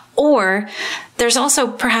mid-dispersal. Or there's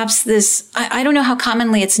also perhaps this, I don't know how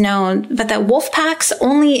commonly it's known, but that wolf packs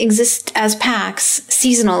only exist as packs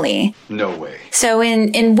seasonally. No way. So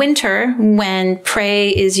in winter, when prey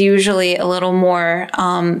is usually a little more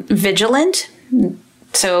vigilant,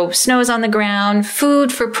 so snow is on the ground,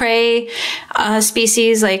 food for prey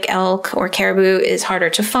Species like elk or caribou is harder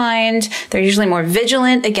to find. They're usually more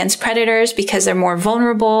vigilant against predators because they're more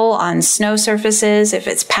vulnerable on snow surfaces. If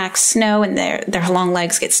it's packed snow and their long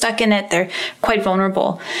legs get stuck in it, they're quite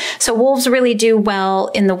vulnerable. So wolves really do well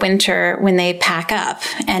in the winter when they pack up.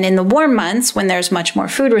 And in the warm months, when there's much more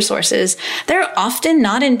food resources, they're often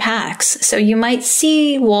not in packs. So you might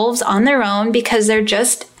see wolves on their own because they're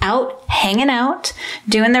just out hanging out,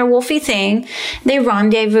 doing their wolfy thing. They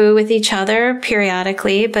rendezvous with each other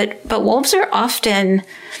periodically, but wolves are often,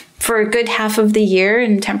 for a good half of the year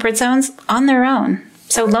in temperate zones, on their own.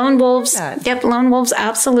 So lone wolves, lone wolves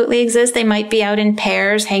absolutely exist. They might be out in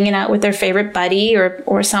pairs, hanging out with their favorite buddy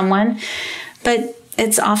or someone, but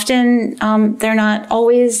it's often, they're not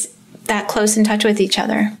always that close in touch with each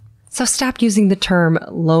other. So stop using the term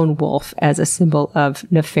lone wolf as a symbol of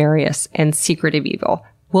nefarious and secretive evil.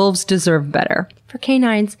 Wolves deserve better. For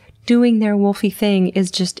canines, doing their wolfy thing is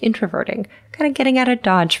just introverting, kind of getting out of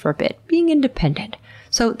Dodge for a bit, being independent.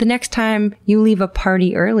 So the next time you leave a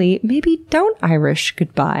party early, maybe don't Irish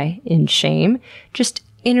goodbye in shame. Just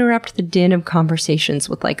interrupt the din of conversations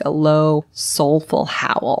with like a low, soulful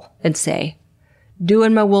howl and say,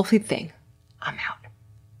 doing my wolfy thing. I'm out.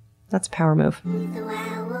 That's a power move.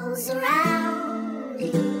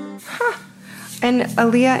 Huh. And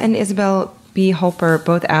Aaliyah and Isabel B. Holper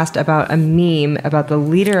both asked about a meme about the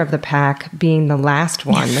leader of the pack being the last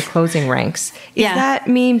one, the closing ranks. Is that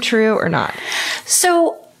meme true or not?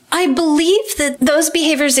 So I believe that those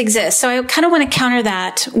behaviors exist. So I kind of want to counter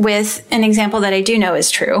that with an example that I do know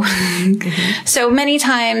is true. So many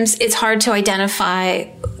times it's hard to identify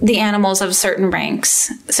the animals of certain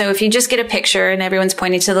ranks. So if you just get a picture and everyone's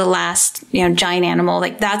pointing to the last, giant animal,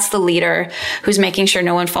 like that's the leader who's making sure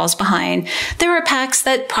no one falls behind. There are packs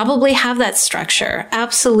that probably have that structure.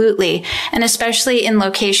 Absolutely. And especially in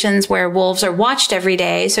locations where wolves are watched every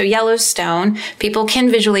day. So Yellowstone, people can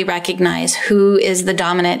visually recognize who is the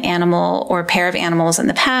dominant animal or pair of animals in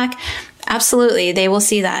the pack. Absolutely. They will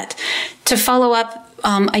see that. To follow up,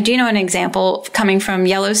 I do know an example coming from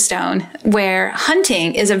Yellowstone where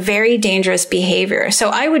hunting is a very dangerous behavior. So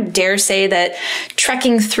I would dare say that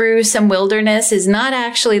trekking through some wilderness is not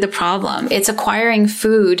actually the problem. It's acquiring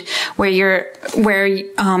food where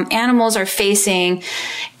animals are facing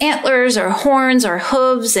antlers or horns or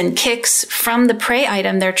hooves and kicks from the prey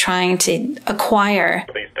item they're trying to acquire.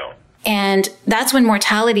 Please don't. And that's when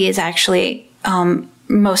mortality is actually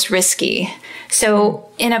most risky. So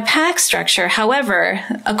in a pack structure, however,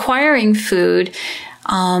 acquiring food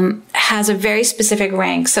has a very specific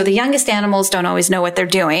rank. So the youngest animals don't always know what they're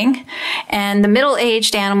doing. And the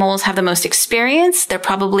middle-aged animals have the most experience. They're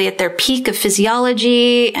probably at their peak of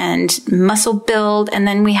physiology and muscle build. And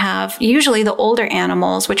then we have usually the older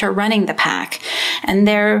animals, which are running the pack. And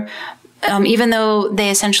they're even though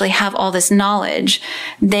they essentially have all this knowledge,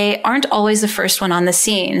 they aren't always the first one on the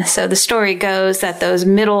scene. So the story goes that those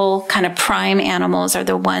middle kind of prime animals are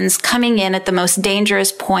the ones coming in at the most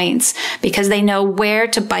dangerous points because they know where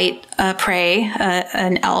to bite prey,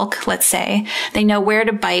 an elk, let's say. They know where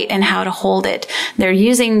to bite and how to hold it. They're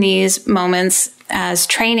using these moments as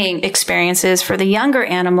training experiences for the younger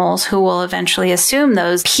animals who will eventually assume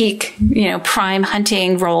those peak, prime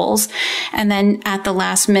hunting roles. And then at the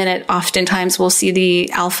last minute, oftentimes we'll see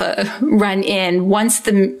the alpha run in once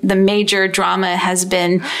the major drama has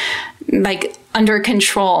been under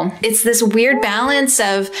control. It's this weird balance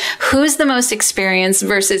of who's the most experienced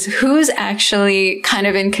versus who's actually kind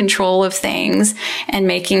of in control of things and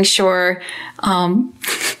making sure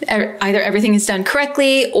either everything is done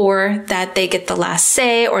correctly or that they get the last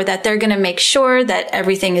say or that they're going to make sure that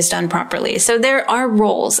everything is done properly. So there are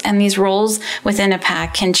roles, and these roles within a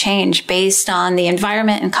pack can change based on the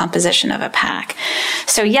environment and composition of a pack.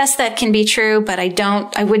 So yes, that can be true, but I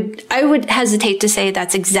would hesitate to say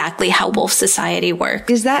that's exactly how wolf society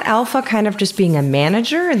works. Is that alpha kind of just being a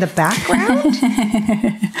manager in the background?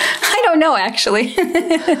 I don't know, actually. Yeah,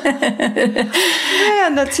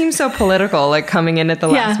 that seems so political, coming in at the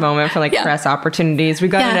last moment for press opportunities. We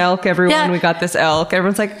got an elk, everyone. Yeah. We got this elk.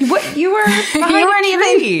 Everyone's like, what? You were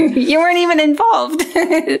you weren't even involved.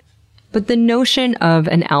 But the notion of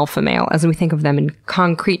an alpha male, as we think of them in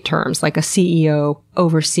concrete terms, like a CEO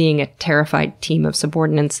overseeing a terrified team of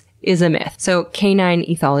subordinates, is a myth. So canine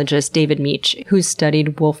ethologist David Meach, who's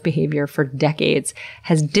studied wolf behavior for decades,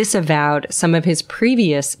 has disavowed some of his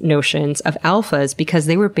previous notions of alphas because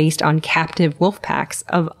they were based on captive wolf packs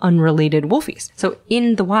of unrelated wolfies. So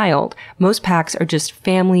in the wild, most packs are just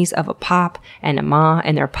families of a pop and a ma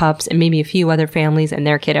and their pups and maybe a few other families and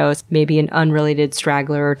their kiddos, maybe an unrelated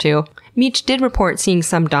straggler or two. Meach did report seeing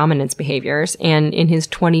some dominance behaviors, and in his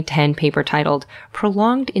 2010 paper titled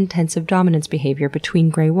Prolonged Intensive Dominance Behavior Between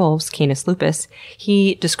Gray Wolves, Canis lupus,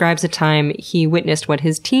 he describes a time he witnessed what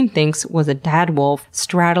his team thinks was a dad wolf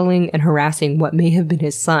straddling and harassing what may have been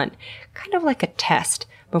his son, kind of like a test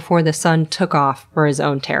before the son took off for his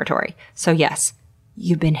own territory. So yes,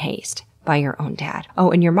 you've been hazed by your own dad.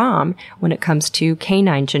 Oh, and your mom, when it comes to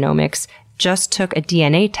canine genomics, just took a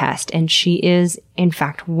DNA test, and she is, in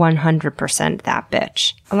fact, 100% that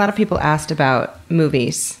bitch. A lot of people asked about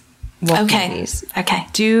movies. Wolf movies. Okay.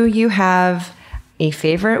 Do you have a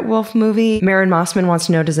favorite wolf movie? Marin Mossman wants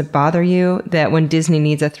to know, does it bother you that when Disney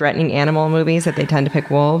needs a threatening animal in movies that they tend to pick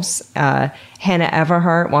wolves? Hannah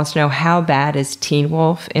Everhart wants to know, how bad is Teen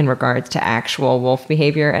Wolf in regards to actual wolf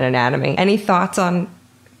behavior and anatomy? Any thoughts on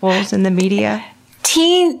wolves in the media?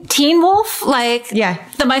 Teen Wolf? Like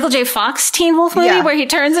the Michael J. Fox Teen Wolf movie where he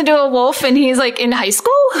turns into a wolf and he's like in high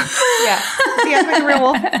school? Yeah. Yeah, like a real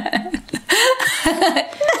wolf.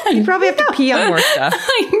 You probably have to pee on more stuff.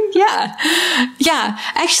 Yeah.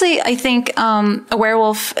 Actually, I think a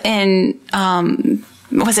werewolf in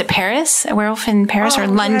was it Paris? A werewolf in Paris or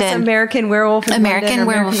London? Yes, American Werewolf in American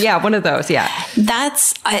Werewolf. Yeah, one of those, yeah.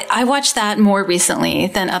 I watched that more recently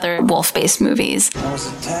than other wolf-based movies. I was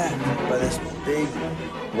attacked by this big,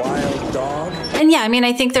 wild dog. And yeah, I mean,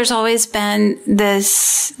 I think there's always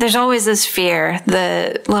this fear.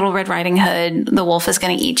 The Little Red Riding Hood, the wolf is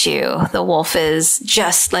going to eat you. The wolf is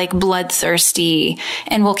just like bloodthirsty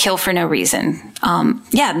and will kill for no reason.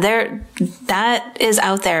 That is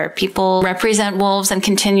out there. People represent wolves and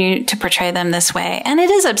continue to portray them this way. And it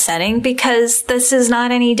is upsetting because this is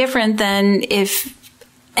not any different than if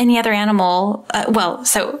any other animal,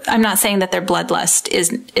 so I'm not saying that their bloodlust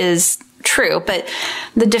is true, but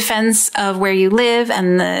the defense of where you live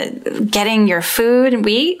and the getting your food,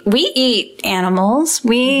 we eat animals.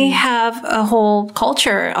 We have a whole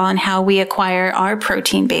culture on how we acquire our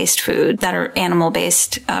protein-based food that are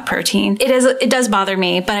animal-based protein. It does bother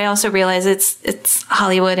me, but I also realize it's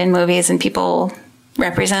Hollywood and movies, and people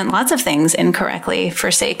represent lots of things incorrectly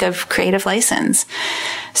for sake of creative license.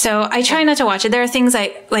 So I try not to watch it. There are things I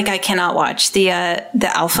cannot watch. The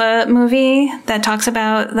Alpha movie that talks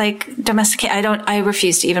about like I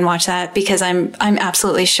refuse to even watch that because I'm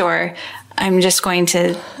absolutely sure I'm just going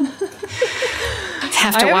to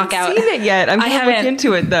have to walk out. I haven't seen it yet. I'm going to look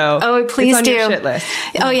into it though. Oh, please it's on do. Your shit list.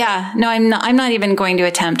 Oh yeah. No, I'm not even going to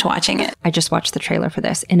attempt watching it. I just watched the trailer for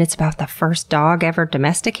this, and it's about the first dog ever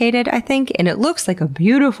domesticated, I think, and it looks like a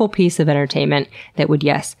beautiful piece of entertainment that would,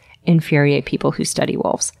 yes, infuriate people who study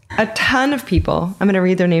wolves. A ton of people, I'm going to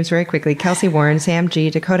read their names very quickly: Kelsey Warren, Sam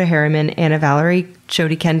G, Dakota Harriman, Anna Valerie,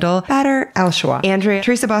 Jody Kendall, Badr Al-Shwa, Andrea,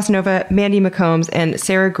 Teresa Bossanova, Mandy McCombs, and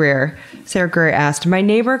Sarah Greer. Sarah Greer asked, my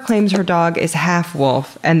neighbor claims her dog is half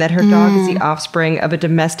wolf and that her dog is the offspring of a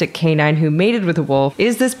domestic canine who mated with a wolf.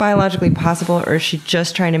 Is this biologically possible, or is she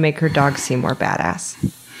just trying to make her dog seem more badass?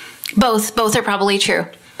 Both are probably true.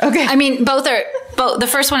 Okay. I mean, both. The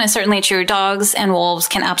first one is certainly true. Dogs and wolves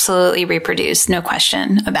can absolutely reproduce, no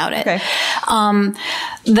question about it. Okay.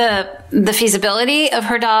 The feasibility of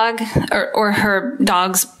her dog or her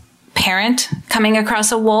dog's parent coming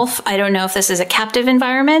across a wolf, I don't know if this is a captive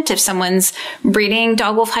environment, if someone's breeding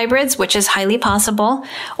dog-wolf hybrids, which is highly possible,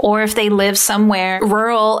 or if they live somewhere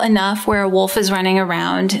rural enough where a wolf is running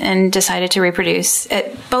around and decided to reproduce.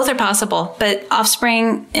 Both are possible, but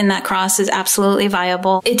offspring in that cross is absolutely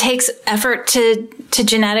viable. It takes effort to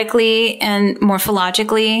genetically and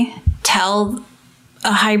morphologically tell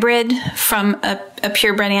a hybrid from a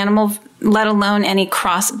purebred animal, let alone any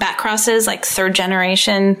back crosses like third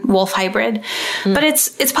generation wolf hybrid. But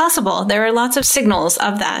it's possible. There are lots of signals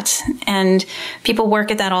of that, and people work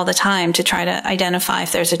at that all the time to try to identify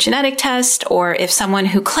if there's a genetic test, or if someone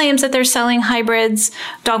who claims that they're selling hybrids,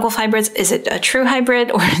 dog wolf hybrids, is it a true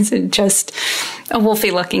hybrid or is it just a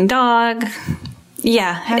wolfy looking dog?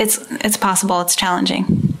 Yeah, it's possible. It's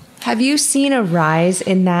challenging. Have you seen a rise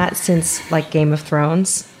in that since like Game of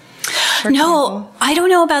Thrones? No, I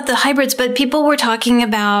don't know about the hybrids, but people were talking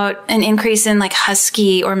about an increase in like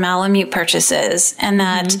husky or Malamute purchases, and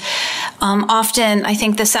that often I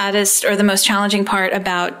think the saddest or the most challenging part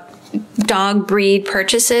about dog breed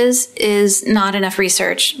purchases is not enough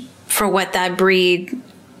research for what that breed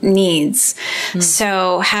needs.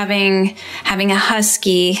 So having a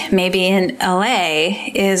husky maybe in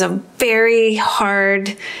LA is a very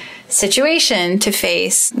hard situation to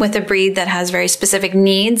face with a breed that has very specific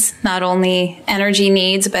needs, not only energy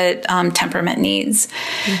needs, but temperament needs.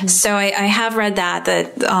 So I have read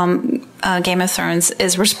that Game of Thrones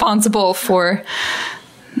is responsible for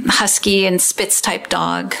husky and Spitz type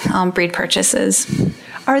dog breed purchases.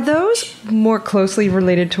 Are those more closely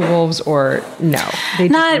related to wolves or no? They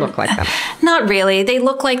just look like them. Not really. They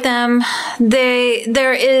look like them.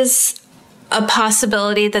 There is a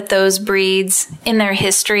possibility that those breeds in their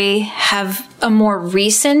history have a more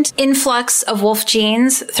recent influx of wolf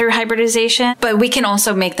genes through hybridization, but we can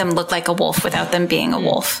also make them look like a wolf without them being a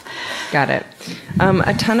wolf. Got it.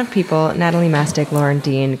 A ton of people, Natalie Mastick, Lauren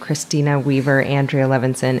Dean, Christina Weaver, Andrea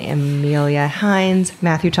Levinson, Amelia Hines,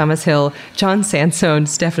 Matthew Thomas Hill, John Sansone,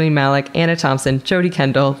 Stephanie Malik, Anna Thompson, Jody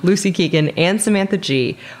Kendall, Lucy Keegan, and Samantha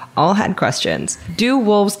G. all had questions. Do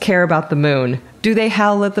wolves care about the moon? Do they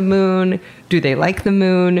howl at the moon? Do they like the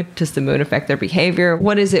moon? Does the moon affect their behavior?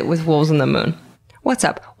 What is it with wolves and the moon? What's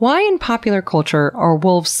up? Why in popular culture are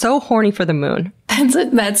wolves so horny for the moon?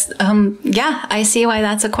 Yeah, I see why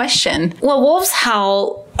that's a question. Well, wolves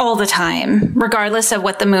howl all the time, regardless of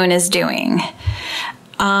what the moon is doing.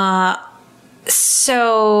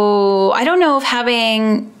 So I don't know if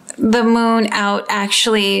having the moon out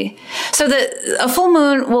actually, so a full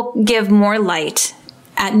moon will give more light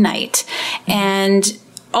at night. And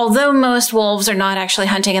although most wolves are not actually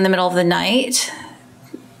hunting in the middle of the night,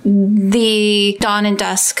 the dawn and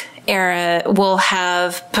dusk era will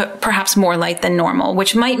have perhaps more light than normal,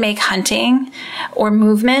 which might make hunting or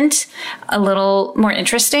movement a little more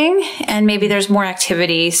interesting. And maybe there's more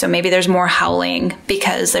activity. So maybe there's more howling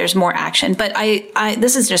because there's more action. But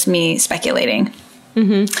this is just me speculating.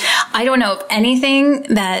 Mm-hmm. I don't know of anything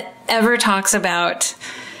that ever talks about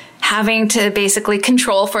having to basically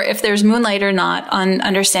control for if there's moonlight or not on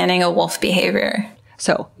understanding a wolf behavior.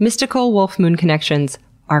 So mystical wolf-moon connections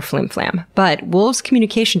are flim-flam, but wolves'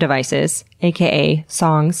 communication devices, aka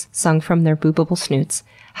songs sung from their boopable snoots,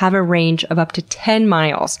 have a range of up to 10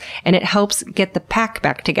 miles, and it helps get the pack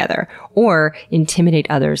back together or intimidate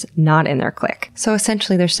others not in their clique. So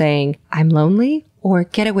essentially they're saying, I'm lonely, or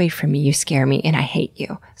get away from me, you scare me, and I hate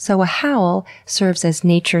you. So a howl serves as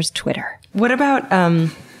nature's Twitter. What about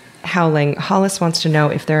howling? Hollis wants to know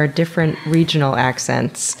if there are different regional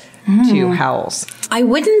accents to howls. I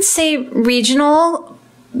wouldn't say regional.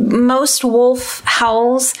 Most wolf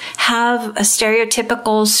howls have a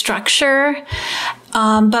stereotypical structure.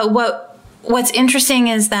 But what's interesting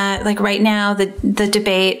is that, like right now, the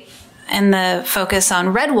debate and the focus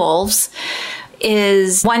on red wolves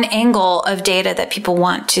is one angle of data that people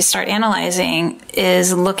want to start analyzing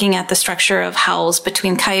is looking at the structure of howls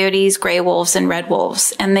between coyotes, gray wolves, and red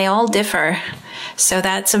wolves. And they all differ. So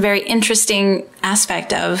that's a very interesting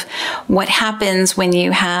aspect of what happens when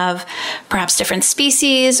you have perhaps different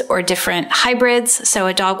species or different hybrids. So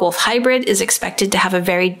a dog-wolf hybrid is expected to have a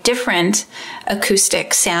very different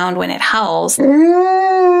acoustic sound when it howls than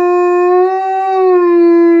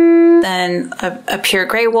a pure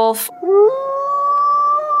gray wolf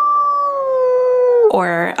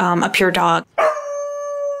or a pure dog,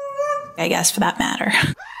 I guess, for that matter.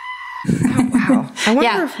 Oh, wow. I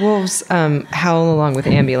wonder if wolves howl along with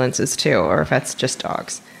ambulances too, or if that's just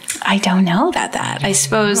dogs. I don't know about that. I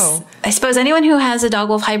suppose anyone who has a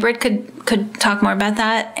dog-wolf hybrid could talk more about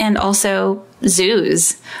that, and also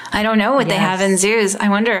zoos. I don't know what they have in zoos. I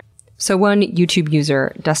wonder. So one YouTube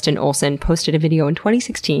user, Dustin Olson, posted a video in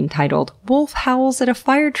 2016 titled "Wolf Howls at a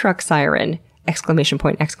Fire Truck Siren!" Exclamation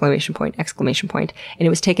point, exclamation point, exclamation point. And it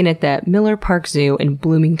was taken at the Miller Park Zoo in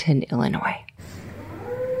Bloomington, Illinois.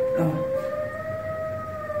 Oh.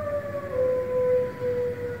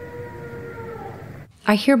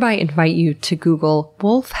 I hereby invite you to Google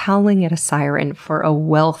wolf howling at a siren for a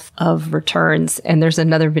wealth of returns. And there's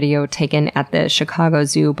another video taken at the Chicago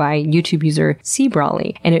Zoo by YouTube user C.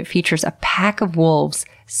 Brawley, and it features a pack of wolves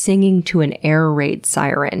singing to an air raid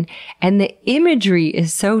siren. And the imagery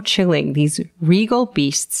is so chilling. These regal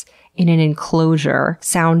beasts in an enclosure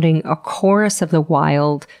sounding a chorus of the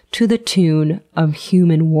wild to the tune of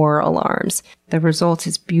human war alarms. The result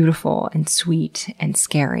is beautiful and sweet and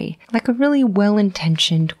scary, like a really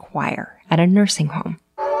well-intentioned choir at a nursing home.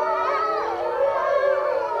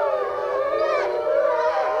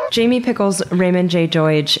 Jamie Pickles, Raymond J.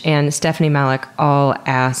 Deutsch, and Stephanie Malik all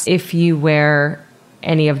asked if you wear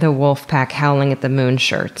any of the Wolfpack Howling at the Moon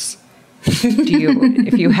shirts.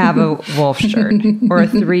 If you have a wolf shirt or a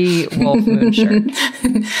 3 wolf moon shirt.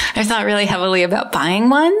 I thought really heavily about buying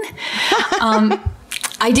one.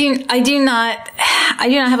 I do not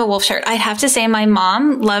have a wolf shirt. I'd have to say my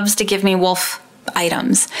mom loves to give me wolf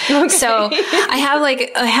items. Okay. So I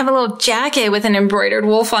have a little jacket with an embroidered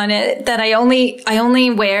wolf on it that I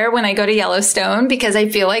only wear when I go to Yellowstone because I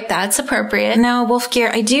feel like that's appropriate. Now, wolf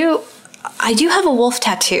gear, I do have a wolf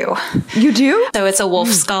tattoo. You do? So it's a wolf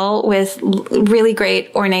skull with really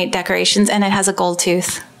great ornate decorations, and it has a gold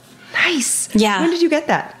tooth. Nice. Yeah. When did you get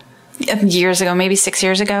that? years ago, maybe 6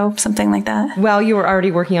 years ago, something like that. Well, you were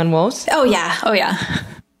already working on wolves? Oh, yeah. Oh, yeah.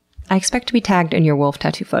 I expect to be tagged in your wolf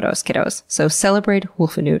tattoo photos, kiddos. So celebrate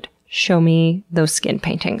Wolfenoot. Show me those skin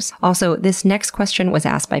paintings. Also, this next question was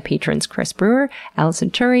asked by patrons Chris Brewer, Allison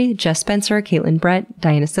Turry, Jess Spencer, Caitlin Brett,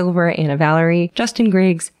 Diana Silver, Anna Valerie, Justin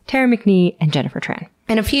Griggs, Tara McNee, and Jennifer Tran.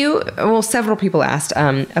 And several people asked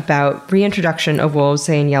about reintroduction of wolves,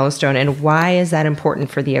 say, in Yellowstone, and why is that important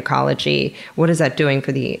for the ecology? What is that doing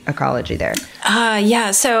for the ecology there?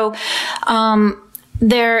 So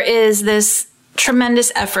there is this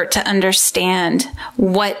tremendous effort to understand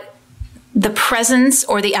what the presence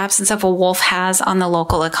or the absence of a wolf has on the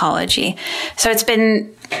local ecology. So it's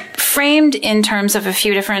been framed in terms of a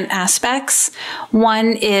few different aspects.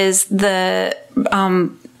 One is the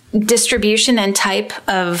distribution and type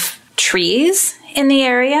of trees in the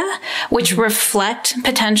area, which reflect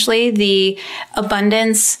potentially the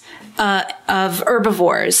abundance of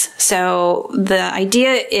herbivores. So the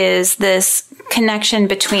idea is this connection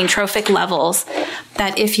between trophic levels,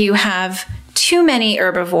 that if you have too many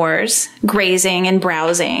herbivores grazing and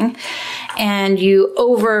browsing, and you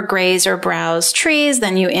overgraze or browse trees,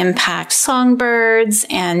 then you impact songbirds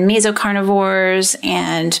and mesocarnivores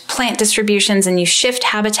and plant distributions, and you shift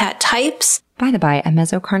habitat types. By the by, a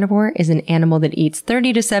mesocarnivore is an animal that eats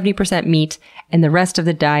 30 to 70% meat, and the rest of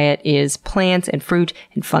the diet is plants and fruit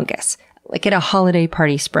and fungus. Like at a holiday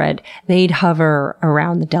party spread, they'd hover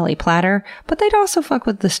around the deli platter, but they'd also fuck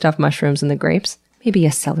with the stuffed mushrooms and the grapes. Maybe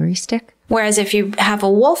a celery stick. Whereas if you have a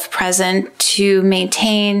wolf present to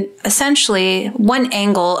maintain essentially one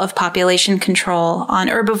angle of population control on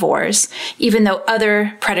herbivores, even though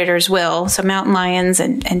other predators will, so mountain lions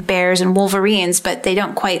and bears and wolverines, but they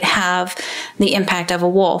don't quite have the impact of a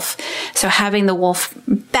wolf. So having the wolf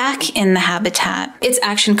back in the habitat, its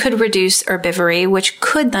action could reduce herbivory, which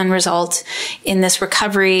could then result in this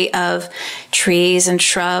recovery of trees and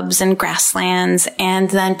shrubs and grasslands,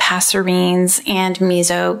 and then passerines and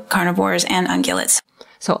mesocarnivores and ungulates.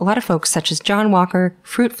 So a lot of folks such as John Walker,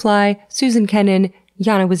 Fruit Fly, Susan Kennan,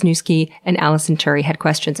 Yana Wisniewski, and Allison Turry had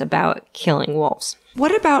questions about killing wolves.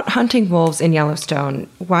 What about hunting wolves in Yellowstone?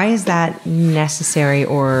 Why is that necessary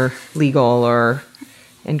or legal or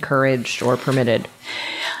encouraged or permitted?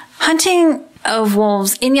 Hunting of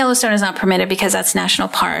wolves in Yellowstone is not permitted because that's national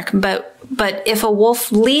park. But if a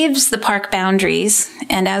wolf leaves the park boundaries,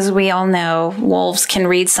 and as we all know, wolves can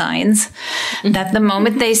read signs, that the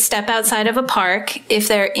moment they step outside of a park, if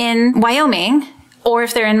they're in Wyoming, or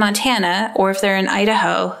if they're in Montana, or if they're in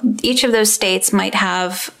Idaho, each of those states might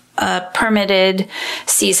have a permitted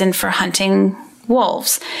season for hunting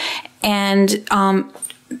wolves. And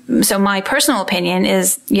so my personal opinion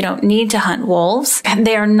is you don't need to hunt wolves.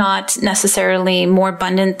 They are not necessarily more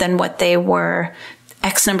abundant than what they were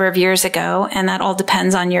X number of years ago. And that all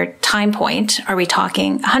depends on your time point. Are we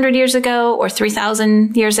talking 100 years ago or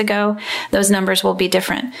 3,000 years ago? Those numbers will be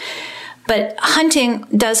different. But hunting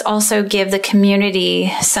does also give the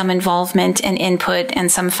community some involvement and input and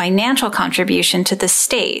some financial contribution to the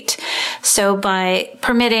state. So by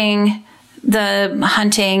permitting the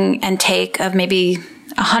hunting and take of maybe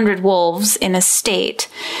 100 wolves in a state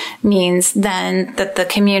means then that the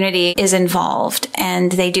community is involved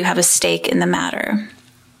and they do have a stake in the matter.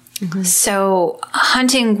 Mm-hmm. So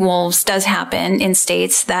hunting wolves does happen in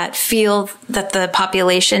states that feel that the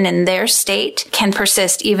population in their state can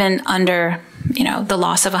persist even under, the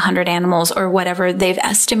loss of 100 animals or whatever they've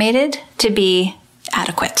estimated to be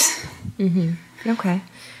adequate. Mm-hmm. Okay.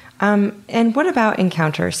 And what about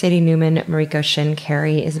encounters? Sadie Newman, Marika Shin,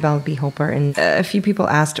 Carrie, Isabel B. Holper, and a few people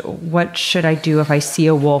asked, what should I do if I see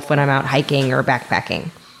a wolf when I'm out hiking or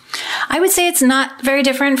backpacking? I would say it's not very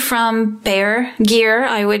different from bear gear.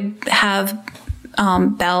 I would have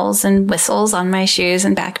bells and whistles on my shoes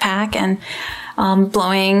and backpack, and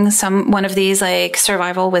blowing one of these like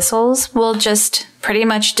survival whistles will just pretty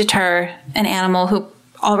much deter an animal who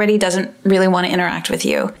already doesn't really want to interact with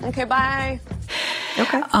you. Okay, bye.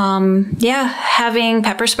 Okay. Having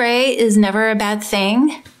pepper spray is never a bad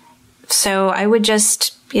thing. So I would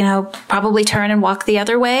just, probably turn and walk the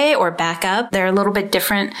other way or back up. They're a little bit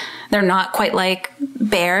different. They're not quite like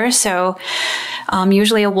bear. So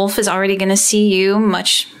usually a wolf is already going to see you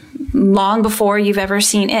much long before you've ever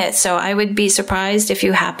seen it. So I would be surprised if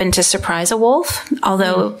you happen to surprise a wolf,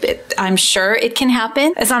 although I'm sure it can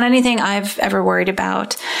happen. It's not anything I've ever worried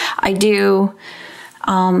about. I do.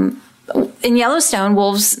 In Yellowstone,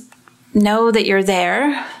 wolves know that you're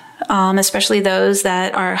there, especially those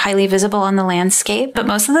that are highly visible on the landscape. But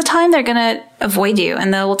most of the time, they're going to avoid you,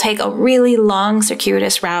 and they will take a really long,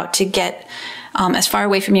 circuitous route to get as far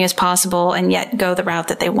away from you as possible and yet go the route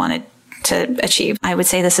that they wanted to achieve. I would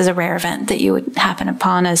say this is a rare event that you would happen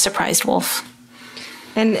upon a surprised wolf.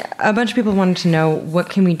 And a bunch of people wanted to know, what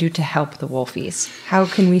can we do to help the wolfies? How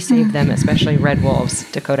can we save them, especially red wolves?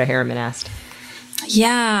 Dakota Harriman asked.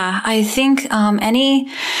 Yeah, I think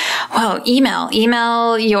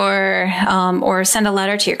email your, or send a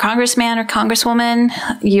letter to your congressman or congresswoman,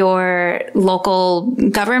 your local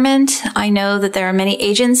government. I know that there are many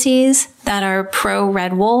agencies that are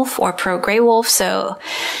pro-red wolf or pro-gray wolf. So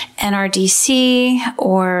NRDC,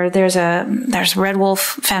 or there's Red Wolf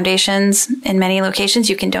foundations in many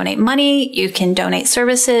locations. You can donate money. You can donate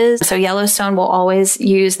services. So Yellowstone will always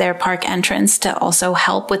use their park entrance to also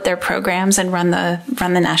help with their programs and run the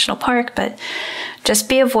national park. But just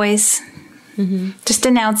be a voice. Mm-hmm. Just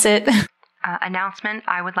announce it. Announcement,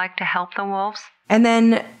 I would like to help the wolves. And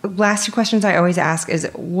then last two questions I always ask is,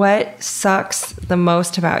 what sucks the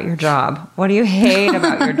most about your job? What do you hate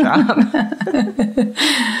about your job?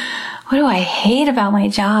 What do I hate about my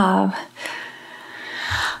job?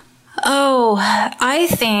 Oh, I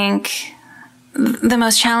think the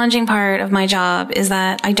most challenging part of my job is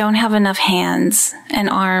that I don't have enough hands and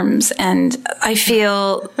arms, and I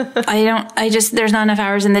feel there's not enough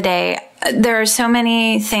hours in the day. There are so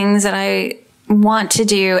many things that I want to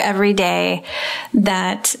do every day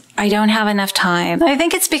that I don't have enough time. I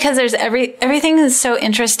think it's because everything is so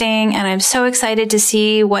interesting, and I'm so excited to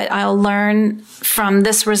see what I'll learn from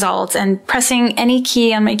this result, and pressing any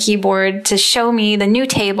key on my keyboard to show me the new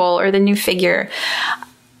table or the new figure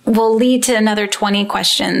will lead to another 20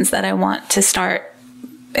 questions that I want to start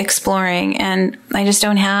exploring. And I just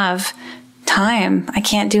don't have time. I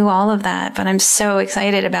can't do all of that, but I'm so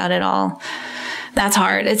excited about it all. That's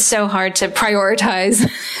hard. It's so hard to prioritize.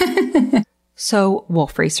 So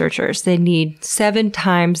wolf researchers, they need 7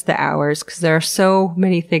 times the hours because there are so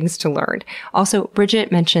many things to learn. Also,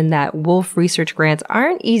 Bridget mentioned that wolf research grants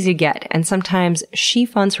aren't easy to get, and sometimes she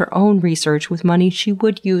funds her own research with money she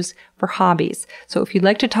would use for hobbies. So if you'd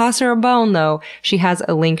like to toss her a bone, though, she has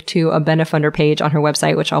a link to a Benefunder page on her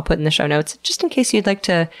website, which I'll put in the show notes, just in case you'd like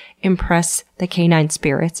to impress the canine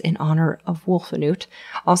spirits in honor of Wolfenoot.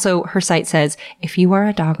 Also, her site says, if you are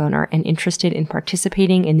a dog owner and interested in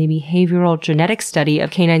participating in the behavioral genetic study of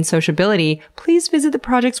canine sociability, please visit the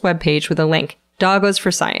project's webpage with a link. Doggos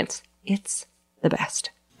for Science. It's the best.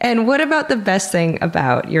 And what about the best thing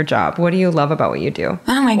about your job? What do you love about what you do?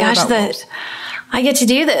 Oh my gosh, that I get to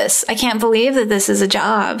do this. I can't believe that this is a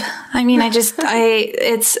job. I mean,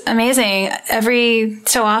 it's amazing. Every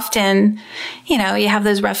so often, you have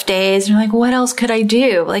those rough days and you're like, what else could I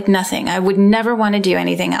do? Like nothing. I would never want to do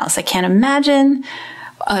anything else. I can't imagine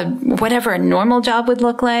whatever a normal job would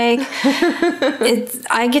look like.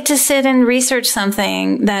 I get to sit and research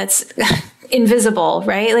something that's invisible,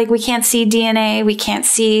 right? Like we can't see DNA. We can't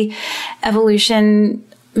see evolution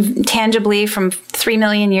tangibly from 3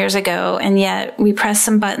 million years ago. And yet we press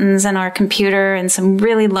some buttons in our computer and some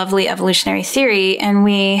really lovely evolutionary theory. And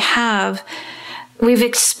we've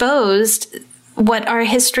exposed what our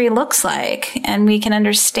history looks like. And we can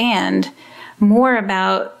understand more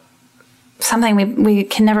about something we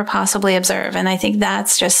can never possibly observe. And I think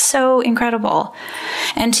that's just so incredible.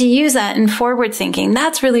 And to use that in forward thinking,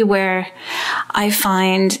 that's really where I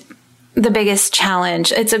find the biggest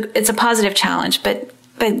challenge. It's a positive challenge, but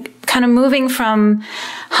kind of moving from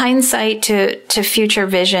hindsight to future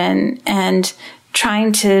vision and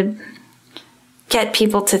trying to get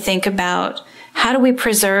people to think about how do we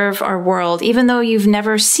preserve our world? Even though you've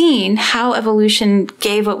never seen how evolution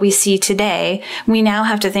gave what we see today, we now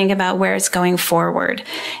have to think about where it's going forward.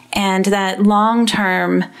 And that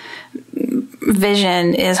long-term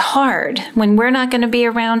vision is hard when we're not going to be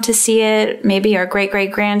around to see it, maybe our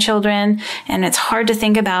great-great-grandchildren, and it's hard to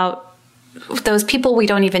think about those people we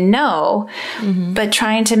don't even know, but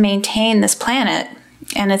trying to maintain this planet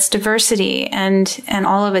and its diversity and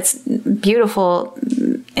all of its beautiful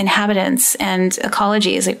inhabitants and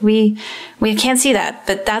ecologies. Like we can't see that,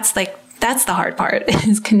 but that's the hard part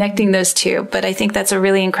is connecting those two. But I think that's a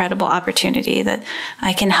really incredible opportunity that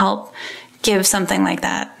I can help give something like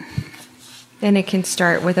that. And it can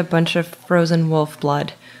start with a bunch of frozen wolf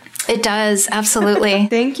blood. It does, absolutely.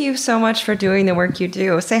 Thank you so much for doing the work you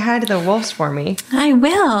do. Say hi to the wolves for me. I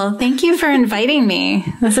will. Thank you for inviting me.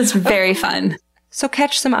 This is very fun. So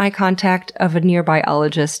catch some eye contact of a nearby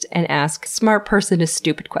biologist and ask smart person a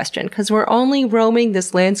stupid question, because we're only roaming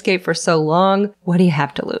this landscape for so long. What do you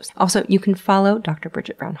have to lose? Also, you can follow Dr.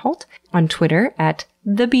 Bridget Brown Holt on Twitter at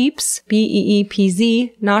The Beeps,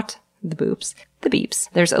 BEEPZ, not The Boops. The Beeps.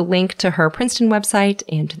 There's a link to her Princeton website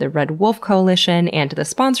and to the Red Wolf Coalition and to the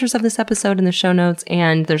sponsors of this episode in the show notes.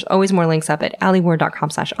 And there's always more links up at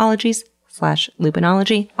alieward.com/ologies.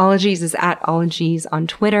 ologies.com/lupinology. Ologies is at Ologies on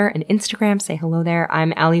Twitter and Instagram. Say hello there.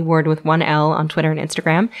 I'm Allie Ward with 1L on Twitter and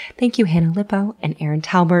Instagram. Thank you, Hannah Lippo and Aaron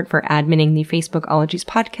Talbert, for adminning the Facebook Ologies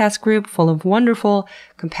podcast group full of wonderful,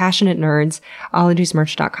 compassionate nerds.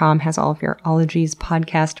 Ologiesmerch.com has all of your Ologies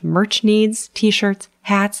podcast merch needs, t-shirts,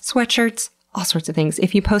 hats, sweatshirts, all sorts of things.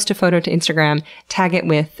 If you post a photo to Instagram, tag it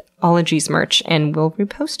with Ologies merch and we'll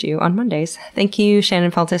repost you on Mondays. Thank you,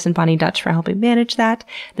 Shannon Feltis and Bonnie Dutch, for helping manage that.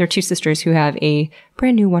 They're two sisters who have a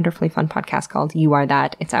brand new, wonderfully fun podcast called You Are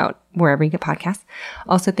That. It's out wherever you get podcasts.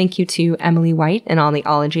 Also, thank you to Emily White and all the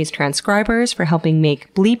Ologies transcribers for helping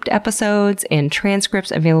make bleeped episodes and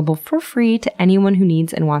transcripts available for free to anyone who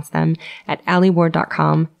needs and wants them at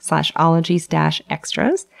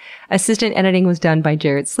allieward.com/ologies-extras. Assistant editing was done by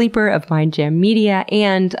Jared Sleeper of Mind Jam Media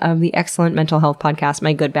and of the excellent mental health podcast,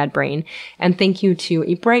 My Good Bad Brain. And thank you to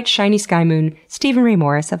a bright, shiny sky moon, Stephen Ray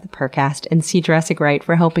Morris of the Purrcast, and C. Jurassic Wright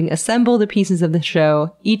for helping assemble the pieces of the show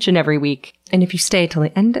each and every week. And if you stay till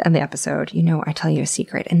the end of the episode, you know I tell you a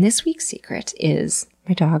secret. And this week's secret is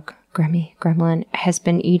my dog, Gremlin, has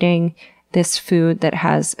been eating this food that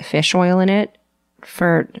has fish oil in it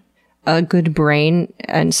for a good brain.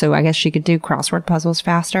 And so I guess she could do crossword puzzles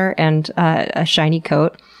faster and a shiny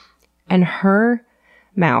coat. And her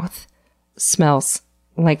mouth smells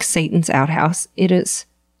like Satan's outhouse. It is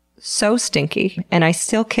so stinky. And I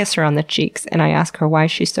still kiss her on the cheeks and I ask her why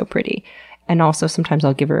she's so pretty. And also sometimes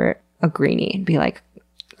I'll give her a greenie and be like,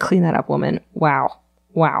 clean that up, woman. Wow.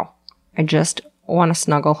 I just want to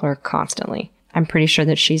snuggle her constantly. I'm pretty sure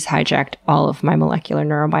that she's hijacked all of my molecular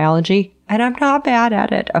neurobiology, and I'm not bad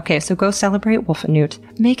at it. Okay, so go celebrate Wolfenute.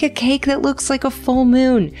 Make a cake that looks like a full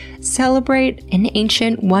moon. Celebrate an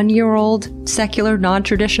ancient 1-year-old secular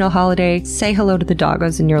non-traditional holiday. Say hello to the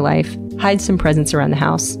doggos in your life. Hide some presents around the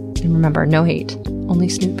house. And remember, no hate, only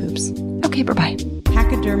snoot boobs. Okay, bye-bye.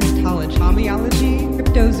 Pachydermatology, homeology,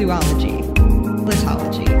 cryptozoology,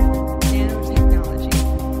 litology,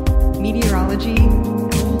 nanotechnology, meteorology,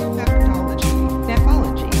 olfactology,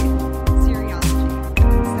 nephology, serology,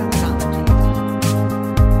 cellology.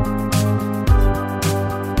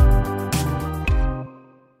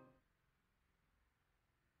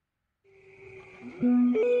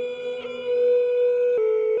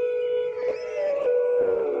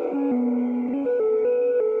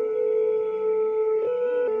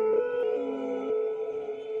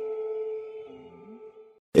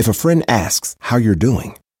 If a friend asks how you're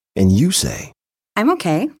doing, and you say, I'm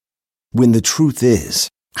okay. When the truth is,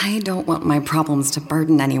 I don't want my problems to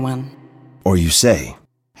burden anyone. Or you say,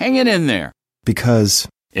 hang it in there. Because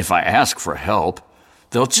if I ask for help,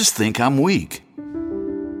 they'll just think I'm weak.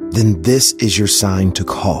 Then this is your sign to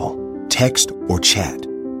call, text, or chat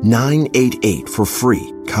 988 for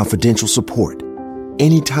free, confidential support.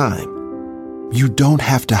 Anytime. You don't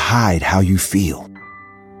have to hide how you feel.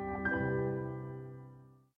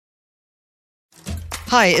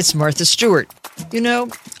 Hi, it's Martha Stewart. You know,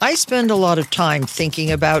 I spend a lot of time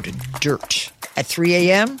thinking about dirt. At 3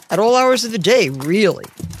 a.m., at all hours of the day, really.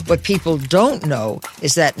 What people don't know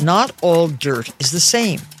is that not all dirt is the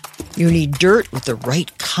same. You need dirt with the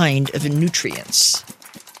right kind of nutrients.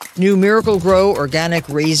 New Miracle-Gro organic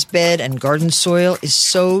raised bed and garden soil is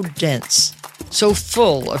so dense, so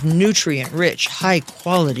full of nutrient-rich,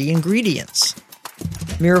 high-quality ingredients.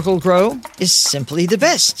 Miracle-Gro is simply the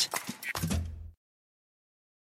best.